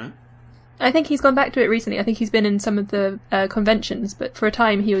 Unfortunate. I think he's gone back to it recently. I think he's been in some of the conventions, but for a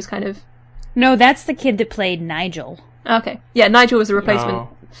time he was kind of... No, that's the kid that played Nigel. Okay. Yeah, Nigel was a replacement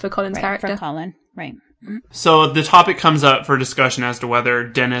for Colin's character. For Colin, right. So the topic comes up for discussion as to whether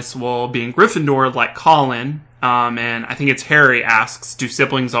Dennis will be in Gryffindor like Colin. And I think it's Harry asks, do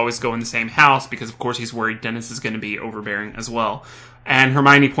siblings always go in the same house? Because, of course, he's worried Dennis is going to be overbearing as well. And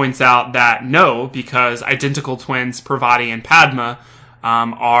Hermione points out that no, because identical twins Parvati and Padma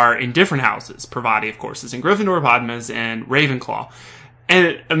are in different houses. Parvati, of course, is in Gryffindor, Padma is in Ravenclaw.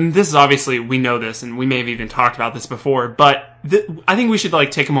 And this is obviously, we know this, and we may have even talked about this before, but I think we should,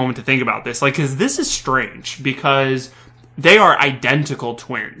 like, take a moment to think about this. Like, because this is strange, because they are identical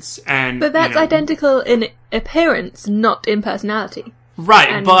twins. But that's identical in appearance, not in personality. Right,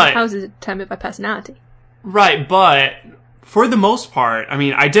 and but... houses are determined by personality. Right, but... For the most part, I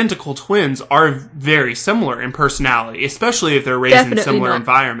mean, identical twins are very similar in personality, especially if they're raised in similar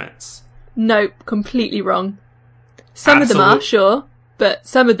environments. Nope, completely wrong. Some of them are, sure, but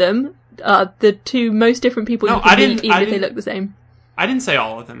some of them are the two most different people you can meet, even if they look the same. I didn't say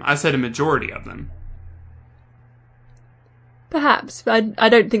all of them. I said a majority of them. Perhaps, but I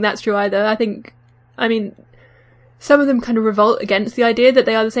don't think that's true either. I mean, some of them kind of revolt against the idea that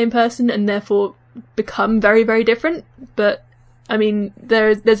they are the same person and therefore become very, very different. But, I mean,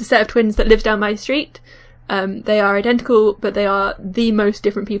 there's a set of twins that lives down my street. They are identical, but they are the most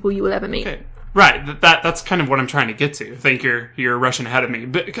different people you will ever meet. Okay. Right, that's kind of what I'm trying to get to. I think you're rushing ahead of me,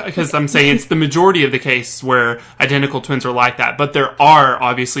 because I'm saying it's the majority of the cases where identical twins are like that, but there are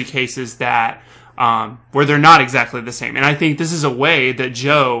obviously cases that where they're not exactly the same. And I think this is a way that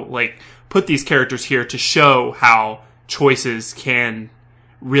Joe put these characters here to show how choices can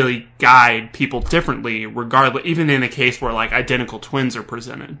really guide people differently, regardless, even in a case where identical twins are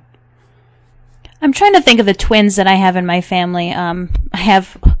presented. I'm trying to think of the twins that I have in my family. I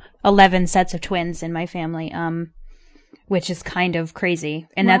have 11 sets of twins in my family, which is kind of crazy.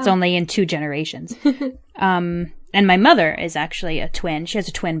 And that's only in 2 generations. And my mother is actually a twin. She has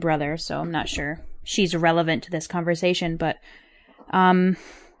a twin brother, so I'm not sure she's relevant to this conversation. But I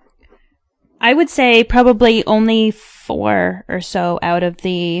would say probably only 4 or so out of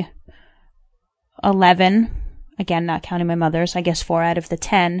the 11, again, not counting my mother, so I guess 4 out of the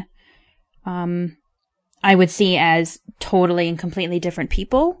 10, I would see as totally and completely different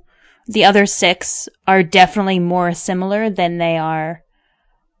people. The other 6 are definitely more similar than they are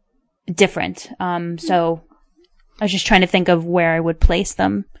different. So I was just trying to think of where I would place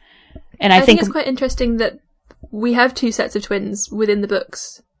them. And I think it's quite interesting that we have 2 sets of twins within the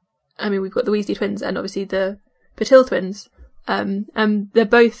books. I mean, we've got the Weasley twins and obviously the Patil twins. And they're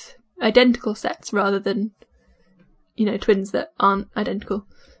both identical sets rather than, twins that aren't identical.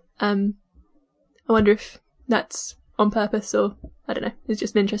 I wonder if that's on purpose or, I don't know, it's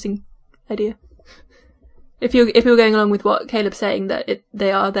just an interesting idea. If you're going along with what Caleb's saying, that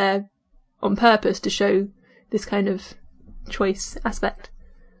they are there on purpose to show this kind of choice aspect,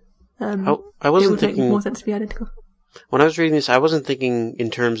 I wasn't it would thinking make more sense to be identical. When I was reading this, I wasn't thinking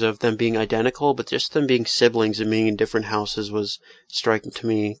in terms of them being identical, but just them being siblings and being in different houses was striking to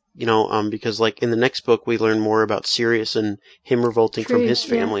me. Because in the next book we learn more about Sirius and him revolting from his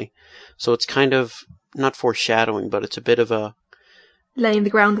family. Yeah. So it's kind of not foreshadowing, but it's a bit of a laying the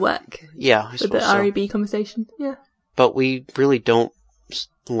groundwork. Yeah, I for suppose the REB conversation. Yeah, but we really don't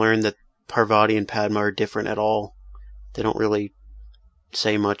learn that Parvati and Padma are different at all. They don't really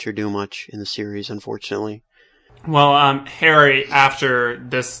say much or do much in the series, unfortunately. Well, Harry, after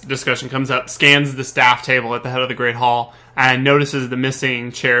this discussion comes up, scans the staff table at the head of the Great Hall and notices the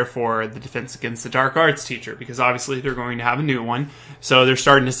missing chair for the Defense Against the Dark Arts teacher, because obviously they're going to have a new one, so they're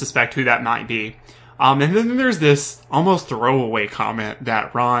starting to suspect who that might be. And then there's this almost throwaway comment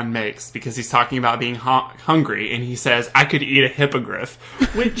that Ron makes, because he's talking about being hungry, and he says, "I could eat a hippogriff,"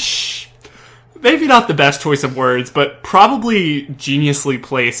 which... maybe not the best choice of words, but probably geniusly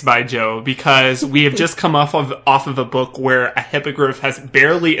placed by Joe, because we have just come off of a book where a hippogriff has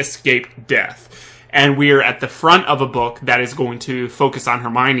barely escaped death. And we are at the front of a book that is going to focus on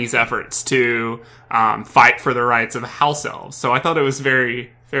Hermione's efforts to fight for the rights of house elves. So I thought it was very,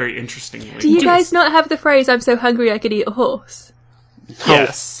 very interesting. Do you guys not have the phrase, "I'm so hungry I could eat a horse"?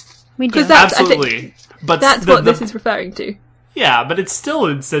 Yes. We do. Absolutely. But that's what this is referring to. Yeah, but it's still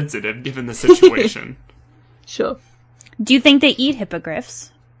insensitive given the situation. Sure. Do you think they eat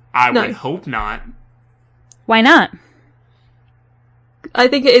hippogriffs? I would hope not. Why not? I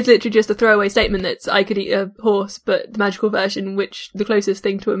think it is literally just a throwaway statement that I could eat a horse, but the magical version, which the closest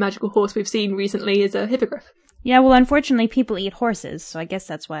thing to a magical horse we've seen recently is a hippogriff. Yeah, well, unfortunately, people eat horses, so I guess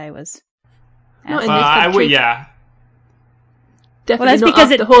that's why I was... Not in this country. Yeah. Definitely well, that's not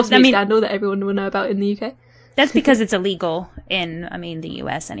because the horse meat scandal that everyone will know about in the UK. That's because it's illegal in, the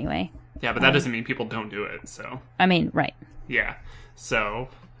US anyway. Yeah, but that doesn't mean people don't do it, so... right. Yeah. So,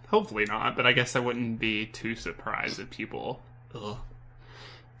 hopefully not, but I guess I wouldn't be too surprised if people... Ugh.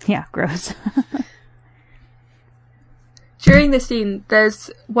 Yeah, gross. During this scene,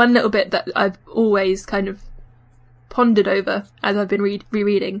 there's one little bit that I've always kind of pondered over as I've been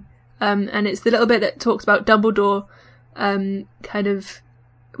rereading, and it's the little bit that talks about Dumbledore kind of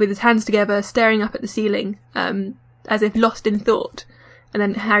with his hands together, staring up at the ceiling, as if lost in thought. And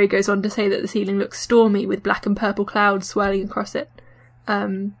then Harry goes on to say that the ceiling looks stormy with black and purple clouds swirling across it.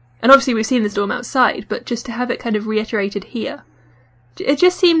 And obviously we've seen the storm outside, but just to have it kind of reiterated here, it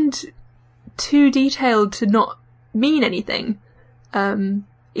just seemed too detailed to not mean anything.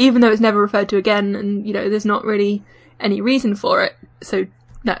 Even though it's never referred to again, and, there's not really any reason for it. So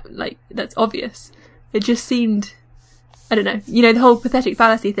that's obvious. It just seemed... I don't know, the whole pathetic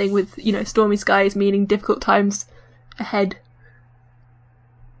fallacy thing with, stormy skies meaning difficult times ahead.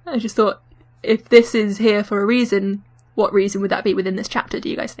 I just thought, if this is here for a reason, what reason would that be within this chapter, do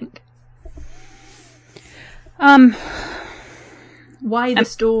you guys think? Why the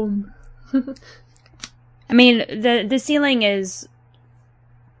storm? The ceiling is...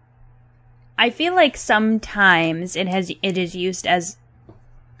 I feel like sometimes it is used as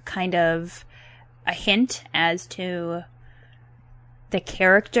kind of a hint as to the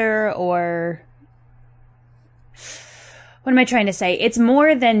character, or what am I trying to say? It's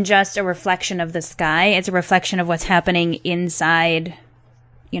more than just a reflection of the sky. It's a reflection of what's happening inside,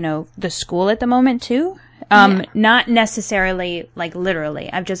 the school at the moment too. Not necessarily literally.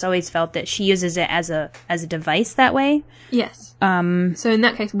 I've just always felt that she uses it as a device that way. Yes. So in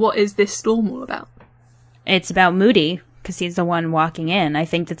that case, what is this storm all about? It's about Moody, because he's the one walking in. I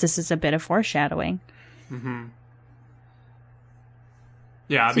think that this is a bit of foreshadowing. Mm-hmm.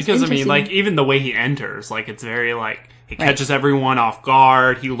 Yeah, because even the way he enters, it's very he catches everyone off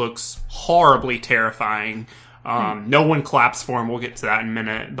guard. He looks horribly terrifying. No one claps for him. We'll get to that in a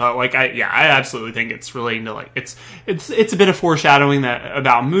minute. But I absolutely think it's relating to it's a bit of foreshadowing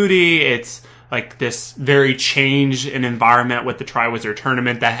about Moody. It's this very change in environment with the Triwizard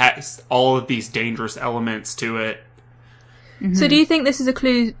Tournament that has all of these dangerous elements to it. Mm-hmm. So do you think this is a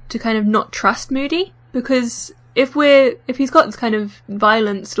clue to kind of not trust Moody? Because if he's got this kind of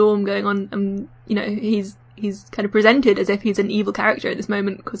violent storm going on, and he's kind of presented as if he's an evil character at this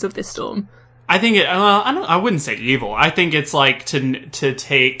moment because of this storm. I think I wouldn't say evil. I think it's to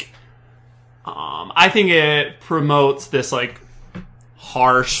take. I think it promotes this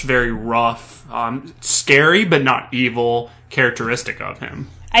harsh, very rough, scary but not evil characteristic of him.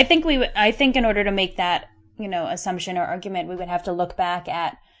 I think in order to make that assumption or argument, we would have to look back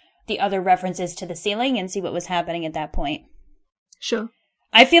at the other references to the ceiling and see what was happening at that point. Sure.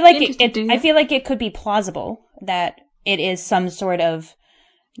 I feel like it could be plausible that it is some sort of,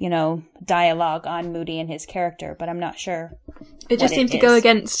 dialogue on Moody and his character, but I'm not sure. It just seems to go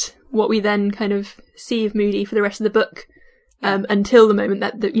against what we then kind of see of Moody for the rest of the book, until the moment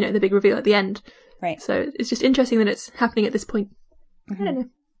that the big reveal at the end. Right. So it's just interesting that it's happening at this point. Mm-hmm. I don't know.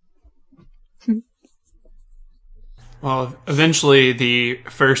 Well, eventually the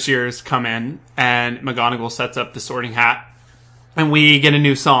first years come in, and McGonagall sets up the Sorting Hat, and we get a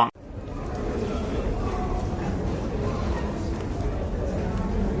new song.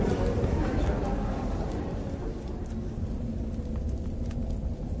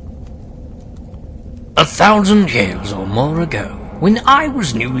 A 1,000 years or more ago, when I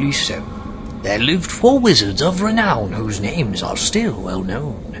was newly sown, there lived 4 wizards of renown whose names are still well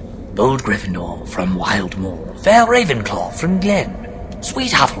known. Bold Gryffindor from Wildmoor, fair Ravenclaw from Glen,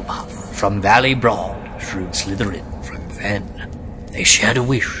 sweet Hufflepuff from Valley Broad, shrewd Slytherin from Fen. They shared a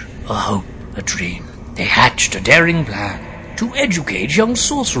wish, a hope, a dream. They hatched a daring plan to educate young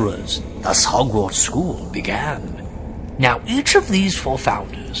sorcerers. Thus Hogwarts School began. Now each of these 4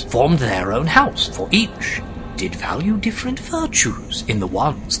 founders formed their own house, for each did value different virtues in the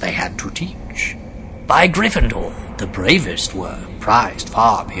ones they had to teach. By Gryffindor, the bravest were prized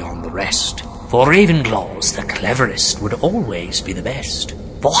far beyond the rest. For Ravenclaws, the cleverest would always be the best.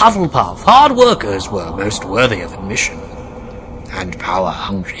 For Hufflepuff, hard workers were most worthy of admission. And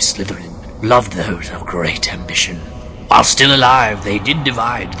power-hungry Slytherin loved those of great ambition. While still alive, they did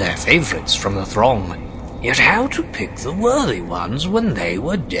divide their favorites from the throng. Yet how to pick the worthy ones when they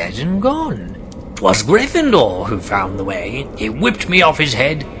were dead and gone? 'Twas Gryffindor who found the way. He whipped me off his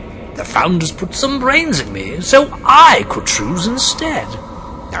head. The founders put some brains in me, so I could choose instead.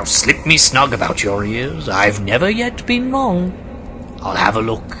 Now slip me snug about your ears. I've never yet been wrong. I'll have a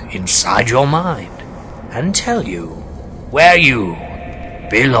look inside your mind and tell you where you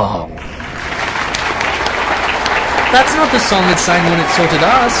belong. That's not the song it sang when it sorted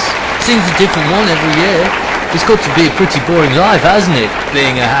us. Sings a different one every year. It's got to be a pretty boring life, hasn't it,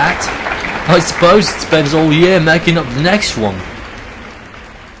 being a hat? I suppose it spends all year making up the next one.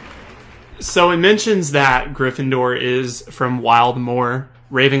 So it mentions that Gryffindor is from Wildmoor,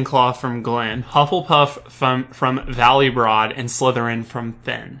 Ravenclaw from Glen, Hufflepuff from Valley Broad, and Slytherin from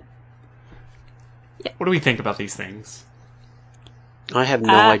Fen. Yeah. What do we think about these things? I have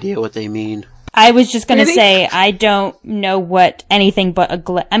no idea what they mean. I was just going to Really? say, I don't know what anything but a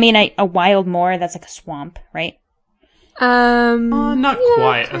wild moor, that's like a swamp, right? Not yeah,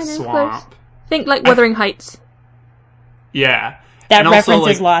 quite a kind of swamp. close. Think like Wuthering Heights. Yeah. That And also, reference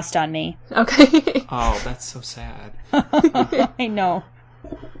like- is lost on me. Okay. Oh, that's so sad. I know.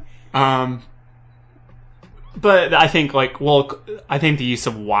 But I think, I think the use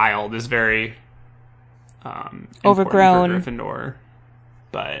of wild is very important Overgrown. for Gryffindor.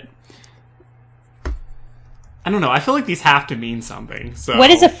 But I don't know. I feel like these have to mean something. So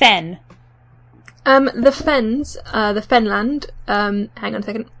What is a fen? The Fens, the Fenland, hang on a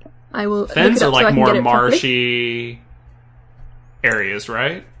second. I will Fens look it are up so I like can more get it properly. marshy areas,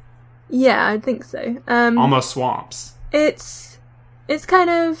 right? Yeah, I think so. Almost swamps. It's kind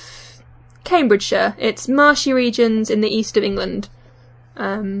of Cambridgeshire. It's marshy regions in the east of England.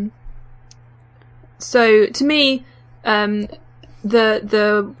 So to me,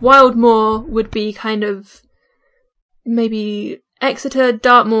 the wild moor would be kind of maybe Exeter,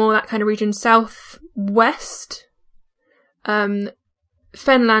 Dartmoor, that kind of region, southwest.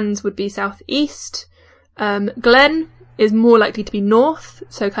 Fenlands would be southeast. Glen is more likely to be north,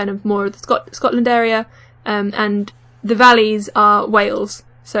 so kind of more of the Scotland area. And the valleys are Wales,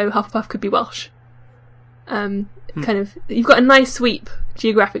 so Hufflepuff could be Welsh. Kind of, you've got a nice sweep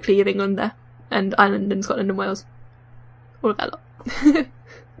geographically of England there, and Ireland and Scotland and Wales. All of that lot.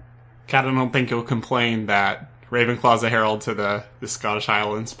 Kat, I don't think you'll complain that Ravenclaw's a herald to the Scottish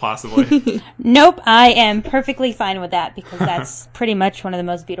Highlands, possibly. Nope, I am perfectly fine with that because that's pretty much one of the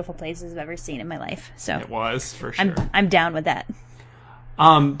most beautiful places I've ever seen in my life. So It was, for sure. I'm down with that.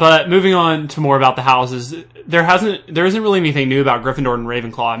 But moving on to more about the houses, there isn't really anything new about Gryffindor and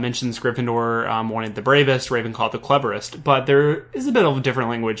Ravenclaw. It mentions Gryffindor wanted the bravest, Ravenclaw the cleverest, but there is a bit of a different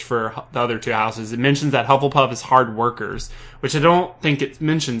language for the other 2 houses. It mentions that Hufflepuff is hard workers, which I don't think it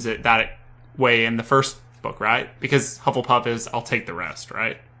mentions it that way in the first book, right? Because Hufflepuff is I'll take the rest,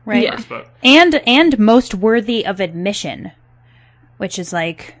 right? Right. Yeah. First book. And most worthy of admission, which is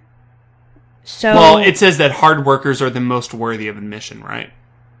like so. Well, it says that hard workers are the most worthy of admission, right?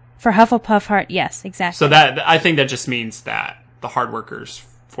 For Hufflepuff Heart, yes, exactly. So that I think that just means that the hard workers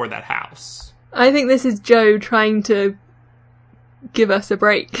for that house. I think this is Joe trying to give us a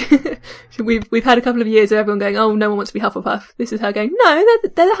break. We've had a couple of years of everyone going, oh, no one wants to be Hufflepuff. This is her going, no,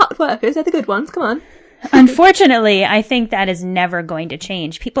 they're the hard workers, they're the good ones, come on. Unfortunately, I think that is never going to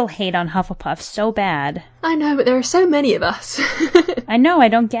change. People hate on Hufflepuff so bad. I know, but there are so many of us. I know, I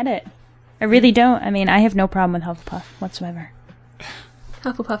don't get it. I really don't. I mean, I have no problem with Hufflepuff whatsoever.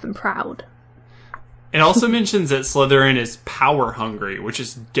 Hufflepuff and proud. It also mentions that Slytherin is power hungry, which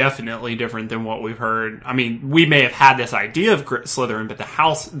is definitely different than what we've heard. I mean, we may have had this idea of Slytherin, but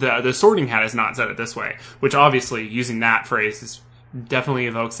the Sorting Hat has not said it this way, which obviously using that phrase definitely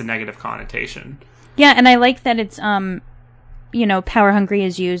evokes a negative connotation. Yeah, and I like that it's, power hungry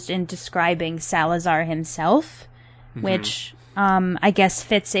is used in describing Salazar himself, which, I guess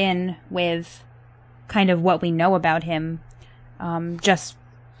fits in with kind of what we know about him, just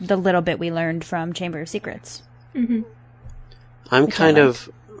the little bit we learned from Chamber of Secrets. Mm-hmm. I'm kind of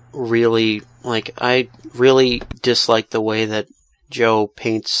really, I really dislike the way that Joe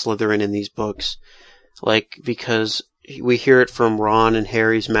paints Slytherin in these books. Because we hear it from Ron and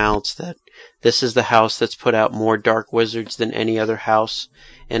Harry's mouths that this is the house that's put out more dark wizards than any other house.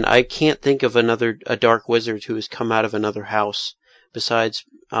 And I can't think of a dark wizard who has come out of another house besides,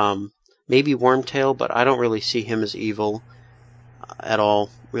 maybe Wormtail, but I don't really see him as evil at all,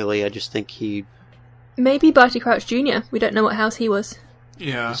 really. I just think he... Maybe Barty Crouch Jr. We don't know what house he was.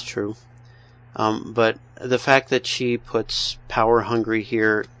 Yeah. That's true. But the fact that she puts power hungry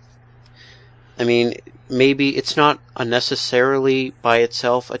here, I mean, maybe it's not unnecessarily by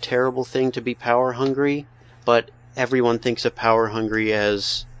itself a terrible thing to be power hungry, but everyone thinks of power hungry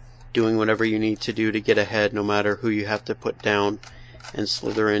as doing whatever you need to do to get ahead, no matter who you have to put down. And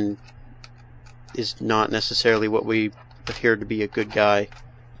Slytherin is not necessarily what we appear to be a good guy.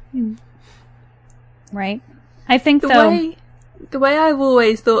 Right. I think the way I've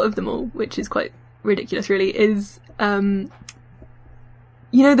always thought of them all, which is quite ridiculous really, is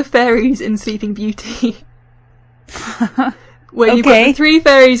you know the fairies in Sleeping Beauty? Where you've got the 3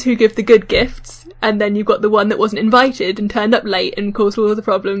 fairies who give the good gifts, and then you've got the one that wasn't invited and turned up late and caused all the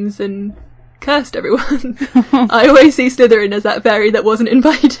problems and cursed everyone. I always see Slytherin as that fairy that wasn't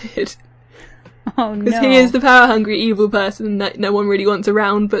invited. Oh no. Because he is the power-hungry evil person that no one really wants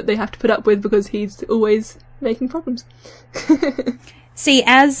around, but they have to put up with because he's always making problems. See,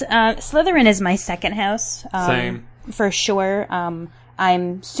 as Slytherin is my second house. Same. For sure.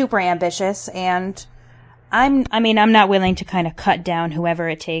 I'm super ambitious, and I'm not willing to kind of cut down whoever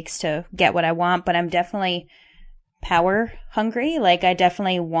it takes to get what I want, but I'm definitely power hungry. I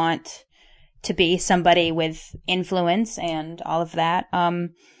definitely want to be somebody with influence and all of that.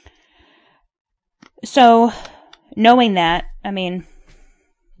 So, knowing that,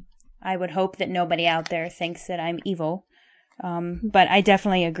 I would hope that nobody out there thinks that I'm evil. But I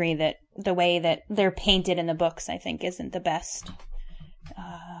definitely agree that the way that they're painted in the books, I think, isn't the best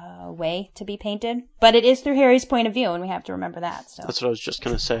way to be painted. But it is through Harry's point of view, and we have to remember that. So. That's what I was just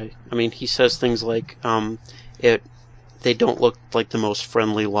going to say. He says things like, they don't look like the most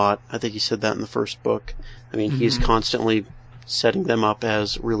friendly lot. I think he said that in the first book. He's constantly setting them up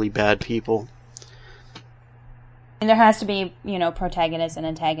as really bad people. And there has to be, protagonists and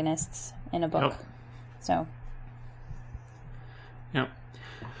antagonists in a book. Yep. So. Yep.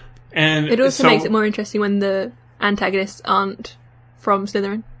 And it also makes it more interesting when the antagonists aren't from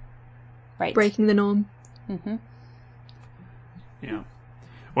Slytherin. Right. Breaking the norm. Mm-hmm. Yeah.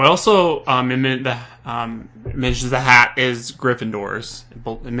 Well, also, it mentions the hat is Gryffindor's.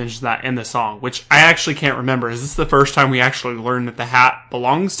 It mentions that in the song, which I actually can't remember. Is this the first time we actually learned that the hat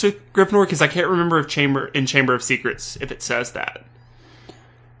belongs to Gryffindor? Because I can't remember if Chamber of Secrets, if it says that.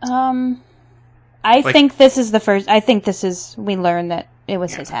 I think this is the first. I think we learned that it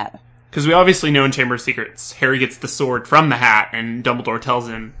was his hat. Because we obviously know in Chamber of Secrets, Harry gets the sword from the hat, and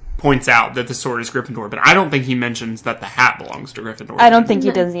Dumbledore points out that the sword is Gryffindor, but I don't think he mentions that the hat belongs to Gryffindor. I don't think he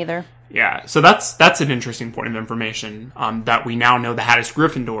does either. Yeah, so that's an interesting point of information, that we now know the hat is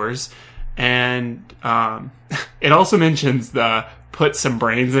Gryffindor's, and it also mentions the put some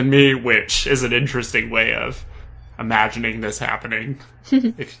brains in me, which is an interesting way of imagining this happening.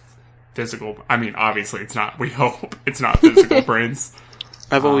 Physical, obviously it's not, we hope it's not physical brains.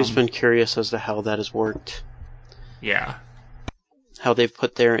 I've always been curious as to how that has worked. Yeah. How they've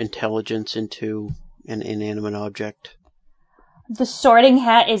put their intelligence into an inanimate object. The Sorting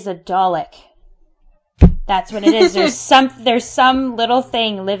Hat is a Dalek. That's what it is. There's some little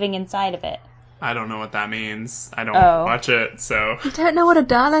thing living inside of it. I don't know what that means. I don't watch it, so... You don't know what a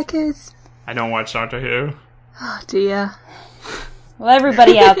Dalek is? I don't watch Doctor Who. Oh, dear. Well,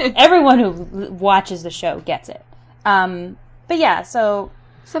 everyone who watches the show gets it. But yeah, so...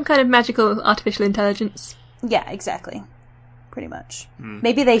 Some kind of magical artificial intelligence. Yeah, exactly. Pretty much.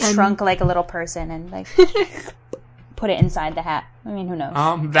 Maybe they shrunk like a little person and put it inside the hat. Who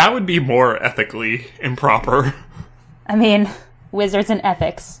knows? That would be more ethically improper. Wizards and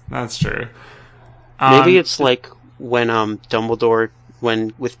ethics. That's true. Maybe it's like when Dumbledore,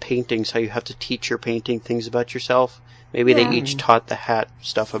 with paintings, how you have to teach your painting things about yourself. Maybe they each taught the hat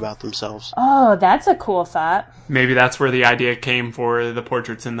stuff about themselves. Oh, that's a cool thought. Maybe that's where the idea came for the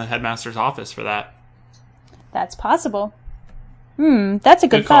portraits in the headmaster's office for that. That's possible. That's a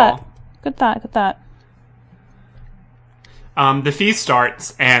good thought. Good thought. The feast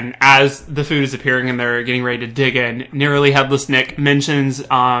starts, and as the food is appearing and they're getting ready to dig in, Nearly Headless Nick mentions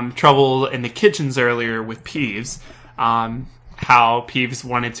trouble in the kitchens earlier with Peeves. how Peeves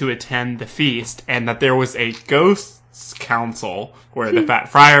wanted to attend the feast, and that there was a ghosts council where the Fat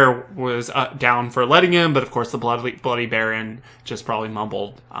Friar was down for letting him, but of course the Bloody Baron just probably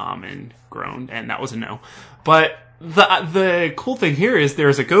mumbled and groaned, and that was a no. But the cool thing here is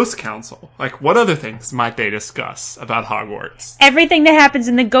there's a ghost council. Like, what other things might they discuss about Hogwarts? Everything that happens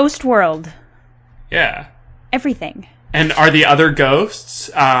in the ghost world. Yeah. Everything. And are the other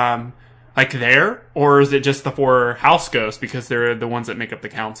ghosts, like, there? Or is it just the 4 house ghosts because they're the ones that make up the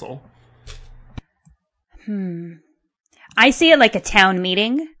council? I see it like a town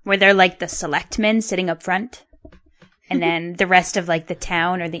meeting where they're like the selectmen sitting up front. And then the rest of like the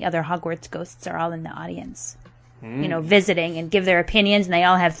town or the other Hogwarts ghosts are all in the audience. You know, visiting and give their opinions, and they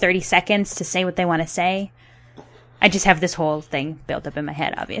all have 30 seconds to say what they want to say. I just have this whole thing built up in my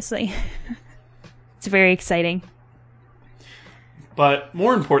head, obviously. It's very exciting. But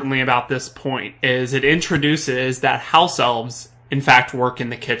more importantly about this point is it introduces that house elves, in fact, work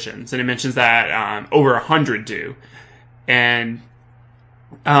in the kitchens. And it mentions that over 100 do. And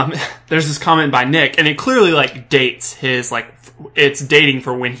there's this comment by Nick, and it clearly, like, dates his, like, it's dating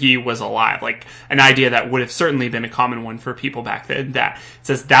for when he was alive. Like, an idea that would have certainly been a common one for people back then. That it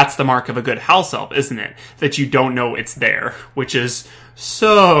says that's the mark of a good house elf, isn't it? That you don't know it's there. Which is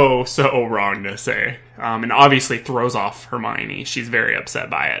so wrong to say. And obviously throws off Hermione. She's very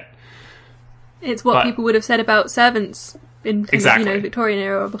upset by it. It's what people would have said about servants in exactly. Victorian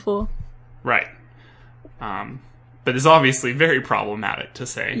era or before. Right. But it's obviously very problematic to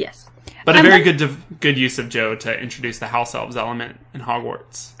say. Yes. But a very good use of Joe to introduce the house elves element in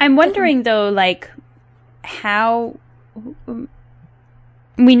Hogwarts. I'm wondering, though, like, how...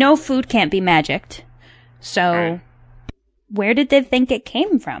 We know food can't be magicked, so right. Where did they think it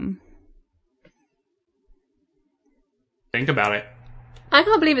came from? Think about it. I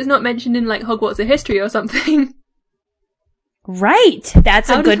can't believe it's not mentioned in, like, Hogwarts of History or something. Right! That's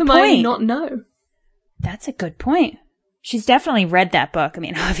a good point. How does Hermione not know? That's a good point. She's definitely read that book. I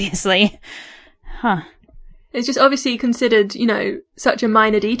mean, obviously. Huh. It's just obviously considered, you know, such a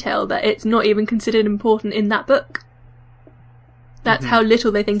minor detail that it's not even considered important in that book. That's how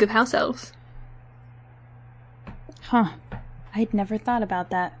little they think of house elves. Huh. I'd never thought about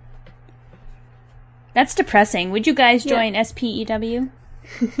that. That's depressing. Would you guys join SPEW?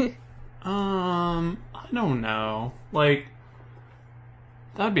 I don't know. Like,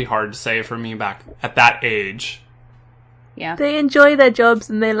 that'd be hard to say for me back at that age. Yeah. They enjoy their jobs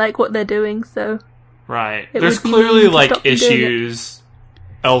and they like what they're doing, so... Right. There's clearly, like, issues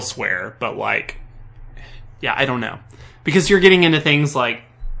elsewhere, but, like... Yeah, I don't know. Because you're getting into things like...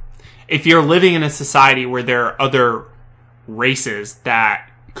 If you're living in a society where there are other races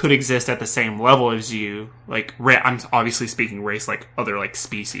that could exist at the same level as you, like, I'm obviously speaking race, like, other, like,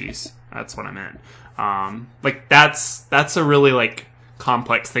 species. That's what I meant. Like, that's a really, like,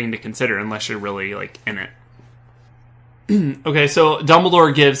 complex thing to consider unless you're really, like, in it. Okay, so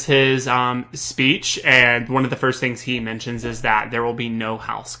Dumbledore gives his speech, and one of the first things he mentions is that there will be no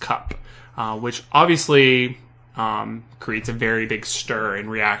House Cup, which obviously creates a very big stir in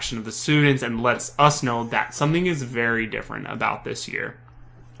reaction of the students and lets us know that something is very different about this year.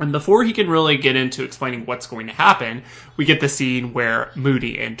 And before he can really get into explaining what's going to happen, we get the scene where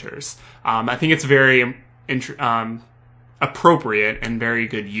Moody enters. I think it's very appropriate and very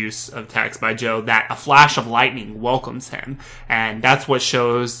good use of text by Joe that a flash of lightning welcomes him, and that's what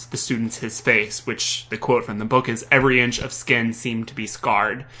shows the students his face, which the quote from the book is, "Every inch of skin seemed to be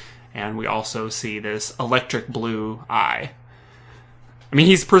scarred," and we also see this electric blue eye. I mean,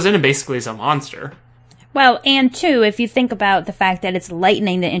 he's presented basically as a monster. Well, and too, if you think about the fact that it's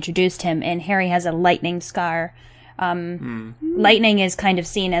lightning that introduced him, and Harry has a lightning scar, lightning is kind of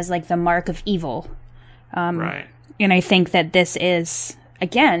seen as like the mark of evil. Right. And I think that this is,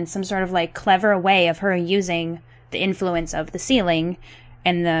 again, some sort of like clever way of her using the influence of the ceiling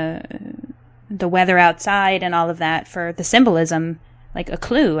and the weather outside and all of that for the symbolism, like a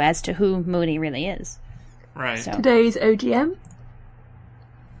clue as to who Moody really is. Right. So. Today's OGM.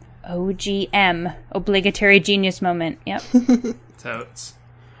 OGM. Obligatory genius moment. Yep. Totes.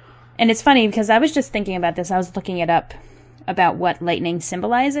 And it's funny because I was just thinking about this. I was looking it up about what lightning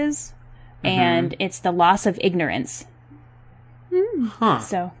symbolizes. And it's the loss of ignorance. Huh.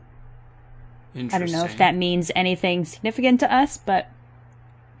 So, I don't know if Interesting. that means anything significant to us, but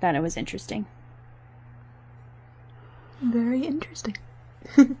thought it was interesting. Very interesting.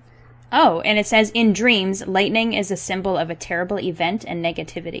 Oh, and it says, in dreams, lightning is a symbol of a terrible event and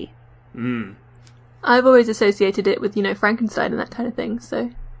negativity. I've always associated it with, you know, Frankenstein and that kind of thing,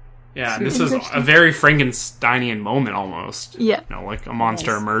 so... Yeah, and this is a very Frankensteinian moment almost. Yeah. You know, like a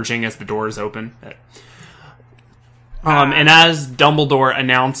monster emerging as the doors open. And as Dumbledore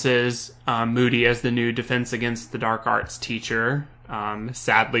announces Moody as the new Defense Against the Dark Arts teacher,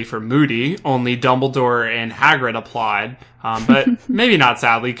 sadly for Moody, only Dumbledore and Hagrid applaud. But maybe not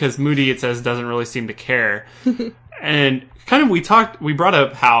sadly, because Moody, it says, doesn't really seem to care. And kind of we brought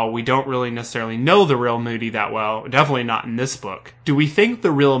up how we don't really necessarily know the real Moody that well. Definitely not in this book. Do we think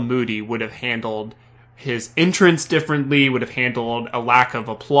the real Moody would have handled his entrance differently, would have handled a lack of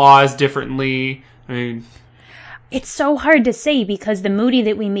applause differently? I mean, it's so hard to say because the Moody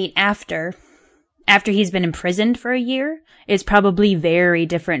that we meet after he's been imprisoned for a year is probably very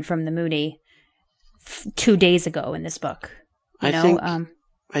different from the Moody 2 days ago in this book. I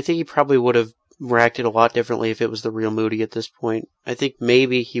think he probably would have reacted a lot differently if it was the real Moody at this point. I think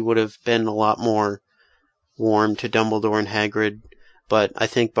maybe he would have been a lot more warm to Dumbledore and Hagrid, but I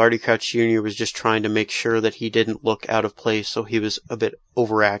think Barty Crouch Jr. was just trying to make sure that he didn't look out of place, so he was a bit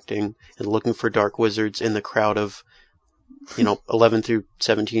overacting and looking for dark wizards in the crowd of, 11 through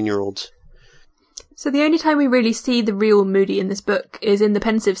 17-year-olds. So the only time we really see the real Moody in this book is in the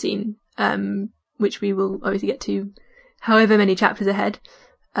pensive scene, which we will obviously get to however many chapters ahead.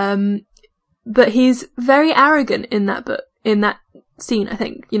 But he's very arrogant in that book, in that scene, I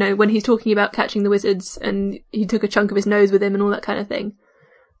think, when he's talking about catching the wizards and he took a chunk of his nose with him and all that kind of thing.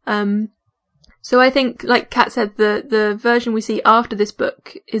 So I think, like Kat said, the version we see after this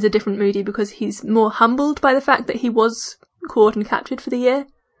book is a different Moody because he's more humbled by the fact that he was caught and captured for the year.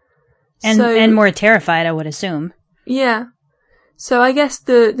 And more terrified, I would assume. Yeah. So I guess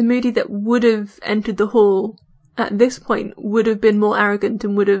the Moody that would have entered the hall at this point would have been more arrogant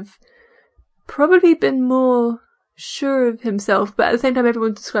and would have probably been more sure of himself, but at the same time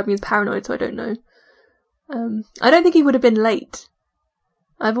everyone's describing him as paranoid, so I don't know. I don't think he would have been late.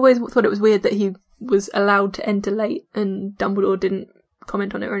 I've always thought it was weird that he was allowed to enter late and Dumbledore didn't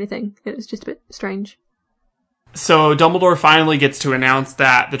comment on it or anything. It was just a bit strange. So Dumbledore finally gets to announce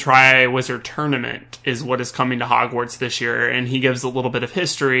that the Triwizard Tournament is what is coming to Hogwarts this year, and he gives a little bit of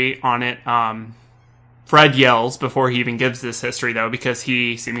history on it. Fred yells before he even gives this history, though, because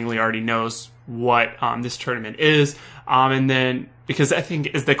he seemingly already knows what this tournament is. And then, because I think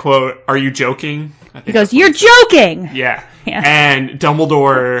is the quote, "Are you joking?" He goes, "You're joking!" Yeah. And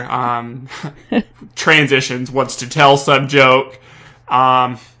Dumbledore transitions, wants to tell some joke.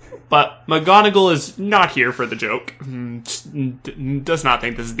 But McGonagall is not here for the joke. Does not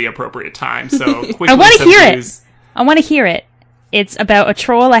think this is the appropriate time. So quickly I want to hear it. I want to hear it. It's about a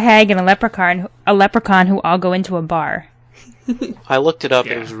troll, a hag, and a leprechaun who all go into a bar. I looked it up.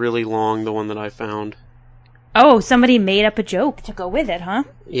 Yeah. It was really long, the one that I found. Oh, somebody made up a joke to go with it, huh?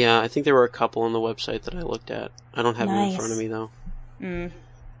 Yeah, I think there were a couple on the website that I looked at. I don't have them in front of me, though.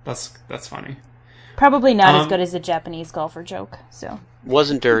 That's funny. Probably not as good as the Japanese golfer joke, so...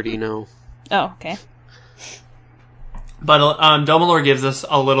 Wasn't dirty, no. Oh, okay. But Dumbledore gives us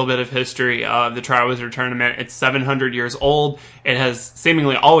a little bit of history of the Triwizard Tournament. It's 700 years old. It has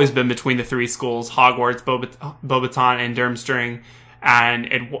seemingly always been between the three schools, Hogwarts, Beauxbaton, and Durmstrang. And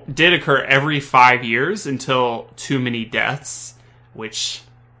it did occur every 5 years until too many deaths, which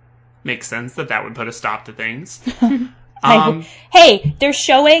makes sense that would put a stop to things. Hey, they're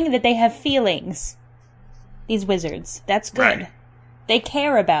showing that they have feelings. These wizards. That's good. Right. They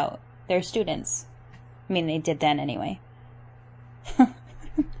care about their students. I mean, they did then anyway.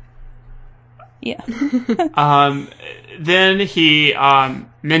 Yeah. Then he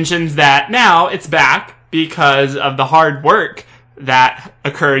mentions that now it's back because of the hard work that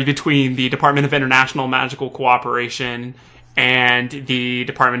occurred between the Department of International Magical Cooperation and the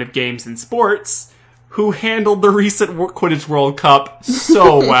Department of Games and Sports, who handled the recent Quidditch World Cup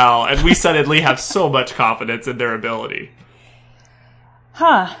so well, and we suddenly have so much confidence in their ability.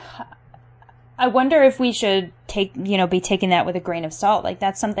 Huh. I wonder if we should be taking that with a grain of salt. Like,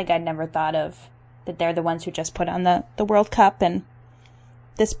 that's something I'd never thought of, that they're the ones who just put on the World Cup, and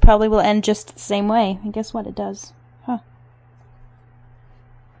this probably will end just the same way. And guess what? It does. Huh.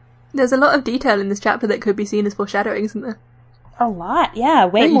 There's a lot of detail in this chapter that could be seen as foreshadowing, isn't there? A lot, yeah.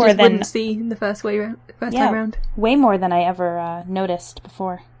 Way that more you just than wouldn't see in the first time round. Way more than I ever noticed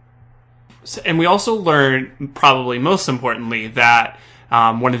before. So, and we also learned, probably most importantly, that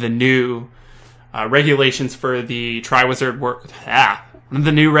one of the new regulations for the Triwizard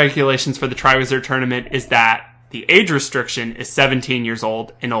Tournament is that the age restriction is 17 years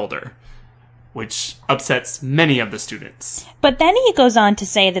old and older, which upsets many of the students. But then he goes on to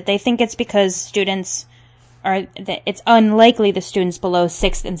say that they think it's because it's unlikely the students below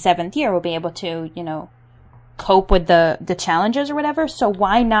 6th and 7th year will be able to, cope with the challenges or whatever. So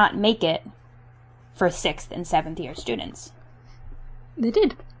why not make it for 6th and 7th year students? They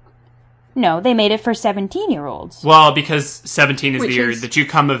did. No, they made it for 17-year-olds. Well, because 17 is Which the year is- that you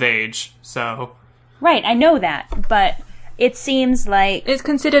come of age, so... Right, I know that, but it seems like... It's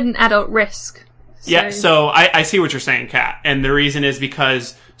considered an adult risk. Yeah, so I see what you're saying, Kat. And the reason is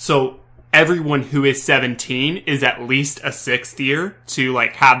because, so everyone who is 17 is at least a 6th year to,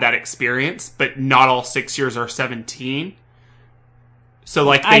 like, have that experience, but not all 6 years are 17. So,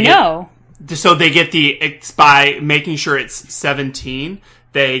 like, I know. So they get by making sure it's 17,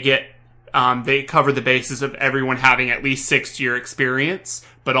 they get, they cover the basis of everyone having at least 6-year experience,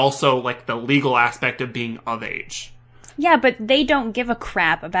 but also, like, the legal aspect of being of age. Yeah, but they don't give a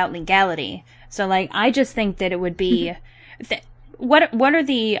crap about legality. So, like, I just think that it would be... What are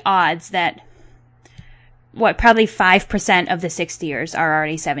the odds that... probably 5% of the 6th-years are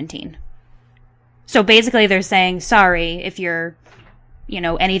already 17? So, basically, they're saying, sorry, if you're,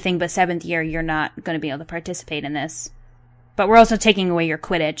 anything but 7th year, you're not going to be able to participate in this. But we're also taking away your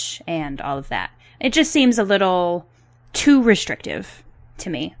Quidditch and all of that. It just seems a little too restrictive to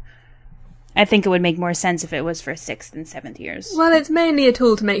me. I think it would make more sense if it was for 6th and 7th years. Well, it's mainly a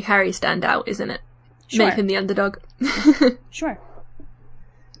tool to make Harry stand out, isn't it? Sure. Make him the underdog. Sure.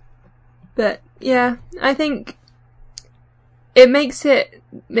 But, yeah, I think it makes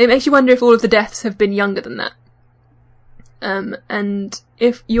you wonder if all of the deaths have been younger than that. And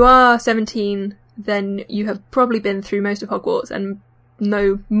if you are 17, then you have probably been through most of Hogwarts and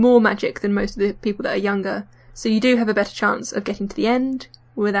know more magic than most of the people that are younger. So you do have a better chance of getting to the end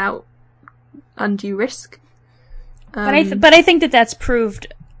without undue risk. But I think that that's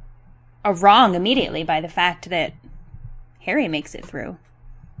proved wrong immediately by the fact that Harry makes it through.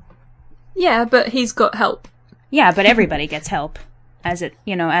 Yeah, but he's got help. Yeah, but everybody gets help. As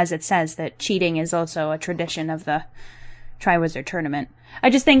it says that cheating is also a tradition of the Triwizard Tournament. I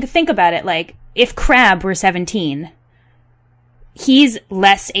just think about it, like, if Crabbe were 17, he's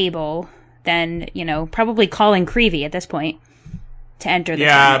less able than, probably Colin Creevey at this point to enter the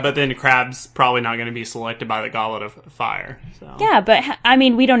tournament. But then Crabbe's probably not going to be selected by the Goblet of Fire. So. Yeah, but, I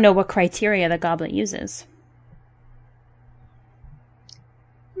mean, we don't know what criteria the Goblet uses.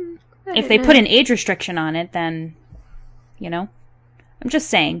 If they put an age restriction on it, then, I'm just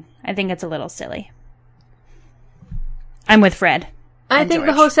saying, I think it's a little silly. I'm with Fred. I think George.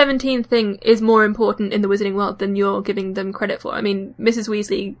 the whole 17 thing is more important in the Wizarding world than you're giving them credit for. I mean, Mrs.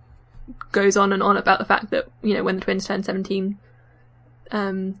 Weasley goes on and on about the fact that, when the twins turn 17,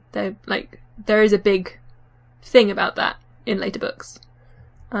 there is a big thing about that in later books.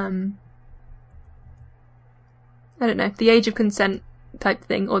 I don't know, the age of consent type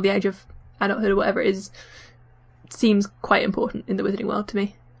thing, or the age of adulthood or whatever it is, seems quite important in the Wizarding world to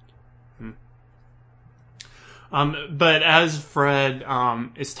me. But as Fred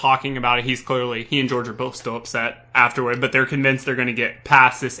is talking about it, he and George are both still upset afterward, but they're convinced they're going to get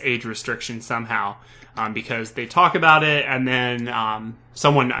past this age restriction somehow, because they talk about it, and then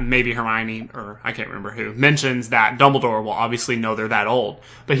someone, maybe Hermione, or I can't remember who, mentions that Dumbledore will obviously know they're that old.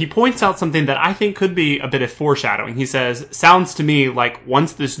 But he points out something that I think could be a bit of foreshadowing. He says, sounds to me like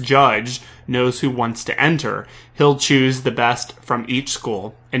once this judge knows who wants to enter, he'll choose the best from each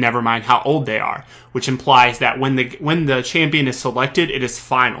school, and never mind how old they are, which implies that when the champion is selected, it is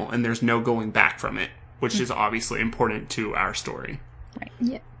final, and there's no going back from it, which is obviously important to our story. Right.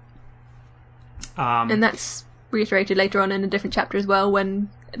 Yeah. And that's reiterated later on in a different chapter as well, when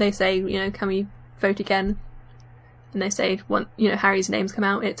they say, can we vote again? And they say, Harry's name's come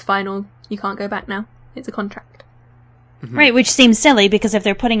out, it's final, you can't go back now. It's a contract. Mm-hmm. Right, which seems silly, because if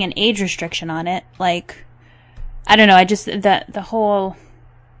they're putting an age restriction on it, like, I don't know, the whole...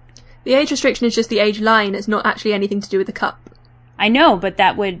 The age restriction is just the age line, it's not actually anything to do with the cup. I know, but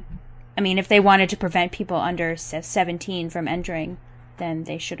that would... I mean, if they wanted to prevent people under 17 from entering, then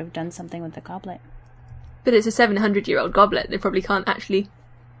they should have done something with the goblet. But it's a 700-year-old goblet. They probably can't actually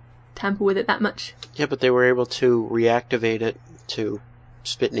tamper with it that much. Yeah, but they were able to reactivate it to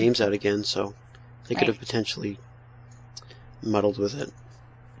spit names out again, so they could have potentially muddled with it.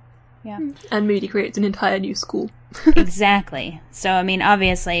 Yeah. And Moody creates an entire new school. Exactly. So, I mean,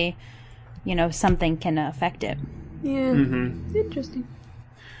 obviously, something can affect it. Yeah. Mm-hmm. Interesting.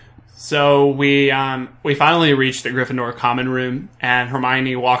 So we finally reach the Gryffindor common room, and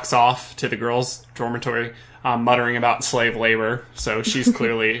Hermione walks off to the girls' dormitory, muttering about slave labor. So she's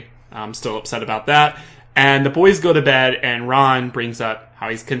clearly still upset about that. And the boys go to bed, and Ron brings up how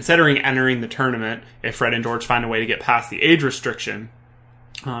he's considering entering the tournament if Fred and George find a way to get past the age restriction.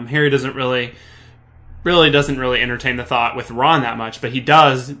 Harry doesn't really entertain the thought with Ron that much, but he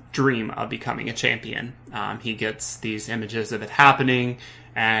does dream of becoming a champion. He gets these images of it happening,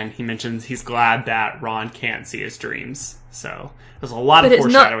 and he mentions he's glad that Ron can't see his dreams. So there's a lot of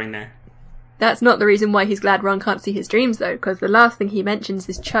foreshadowing there. That's not the reason why he's glad Ron can't see his dreams, though, because the last thing he mentions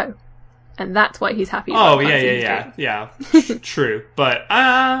is Cho. And that's why he's happy. Yeah. True. But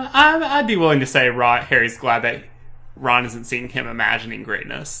I'd be willing to say Harry's glad that Ron isn't seeing him imagining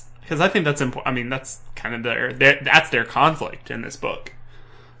greatness. Because I think that's important. I mean, that's kind of their conflict in this book.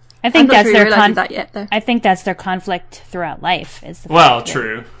 I think that's their that yet, though. I think that's their conflict throughout life. Is the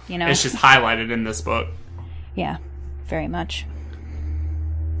true. That, it's just highlighted in this book. Yeah, very much.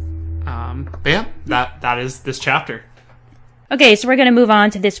 But yeah, that is this chapter. Okay, so we're going to move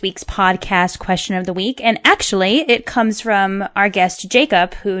on to this week's podcast question of the week. And actually, it comes from our guest,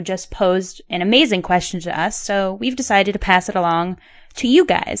 Jacob, who just posed an amazing question to us. So we've decided to pass it along to you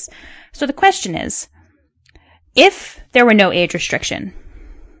guys. So the question is, if there were no age restriction,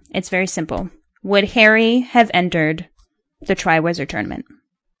 it's very simple. Would Harry have entered the Triwizard Tournament?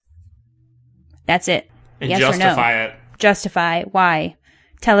 That's it. And yes justify or no? it. Justify. Why?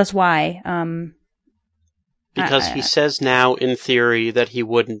 Tell us why. Because he says now, in theory, that he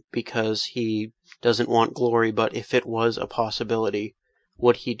wouldn't because he doesn't want glory, but if it was a possibility,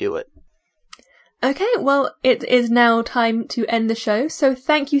 would he do it? Okay, well, it is now time to end the show, so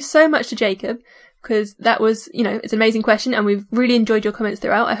thank you so much to Jacob, because that was, it's an amazing question, and we've really enjoyed your comments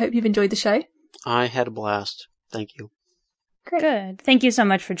throughout. I hope you've enjoyed the show. I had a blast. Thank you. Great. Good. Thank you so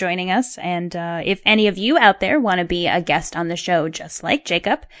much for joining us. And if any of you out there want to be a guest on the show just like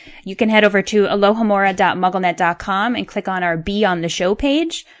Jacob, you can head over to alohomora.mugglenet.com and click on our Be on the Show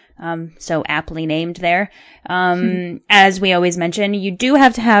page. So aptly named there. As we always mention, you do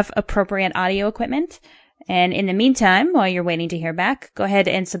have to have appropriate audio equipment. And in the meantime, while you're waiting to hear back, go ahead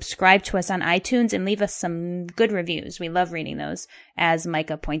and subscribe to us on iTunes and leave us some good reviews. We love reading those, as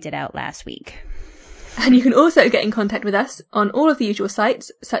Micah pointed out last week. And you can also get in contact with us on all of the usual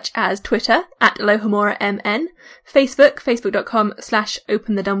sites, such as Twitter, @AlohomoraMN, Facebook,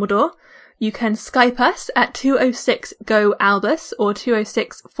 facebook.com/OpenTheDumbledore. You can Skype us at 206-GO-ALBUS or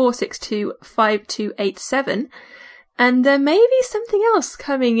 206-462-5287. And there may be something else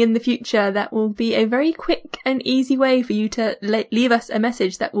coming in the future that will be a very quick and easy way for you to leave us a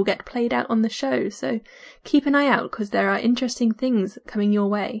message that will get played out on the show. So keep an eye out, because there are interesting things coming your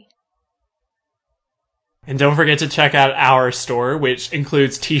way. And don't forget to check out our store, which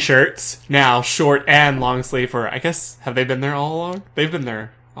includes t-shirts, now short and long sleeve, or I guess, have they been there all along? They've been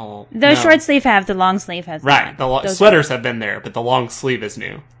there all The short sleeve have, the long sleeve has. Right, the sweaters have been there, but the long sleeve is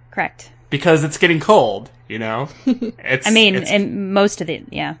new. Correct. Because it's getting cold, It's, in most of the,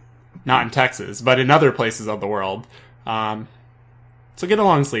 yeah. Not in Texas, but in other places of the world. So get a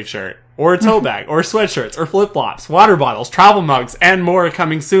long sleeve shirt, or a tote bag, or sweatshirts, or flip-flops, water bottles, travel mugs, and more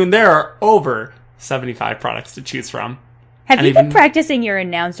coming soon. There are over 75 products to choose from. Have you been practicing your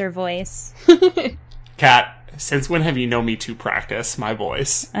announcer voice? Kat, since when have you known me to practice my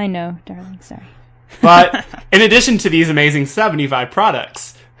voice? I know, darling, sorry. But in addition to these amazing 75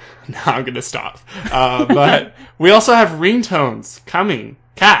 products, now I'm going to stop. But we also have ringtones coming.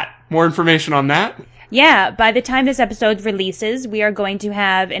 Kat, more information on that? Yeah, by the time this episode releases, we are going to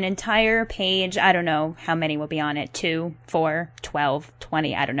have an entire page. I don't know how many will be on it. 2, 4, 12,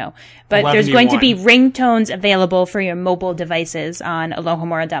 20, I don't know. But there's going to be ringtones available for your mobile devices on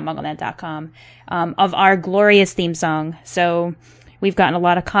alohomora.mugglenet.com of our glorious theme song. So we've gotten a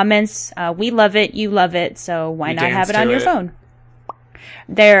lot of comments. We love it. You love it. So why not have it on your phone?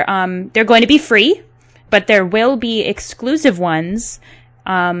 They're going to be free, but there will be exclusive ones,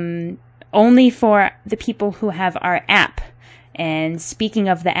 only for the people who have our app. And speaking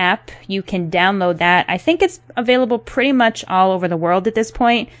of the app, you can download that. I think it's available pretty much all over the world at this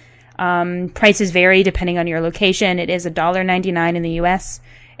point. Prices vary depending on your location. It is $1.99 in the US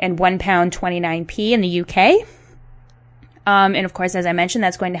and £1.29 in the UK. And of course, as I mentioned,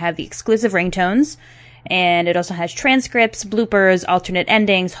 that's going to have the exclusive ringtones. And it also has transcripts, bloopers, alternate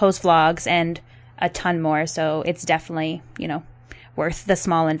endings, host vlogs, and a ton more. So it's definitely, worth the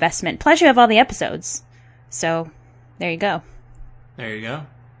small investment. Plus, you have all the episodes. So, there you go. There you go.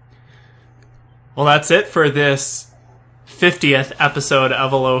 Well, that's it for this 50th episode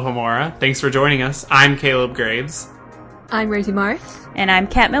of Alohomora. Thanks for joining us. I'm Caleb Graves. I'm Rosie Morris. And I'm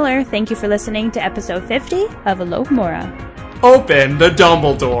Kat Miller. Thank you for listening to episode 50 of Alohomora. Open the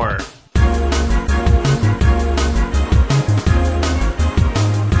Dumbledore!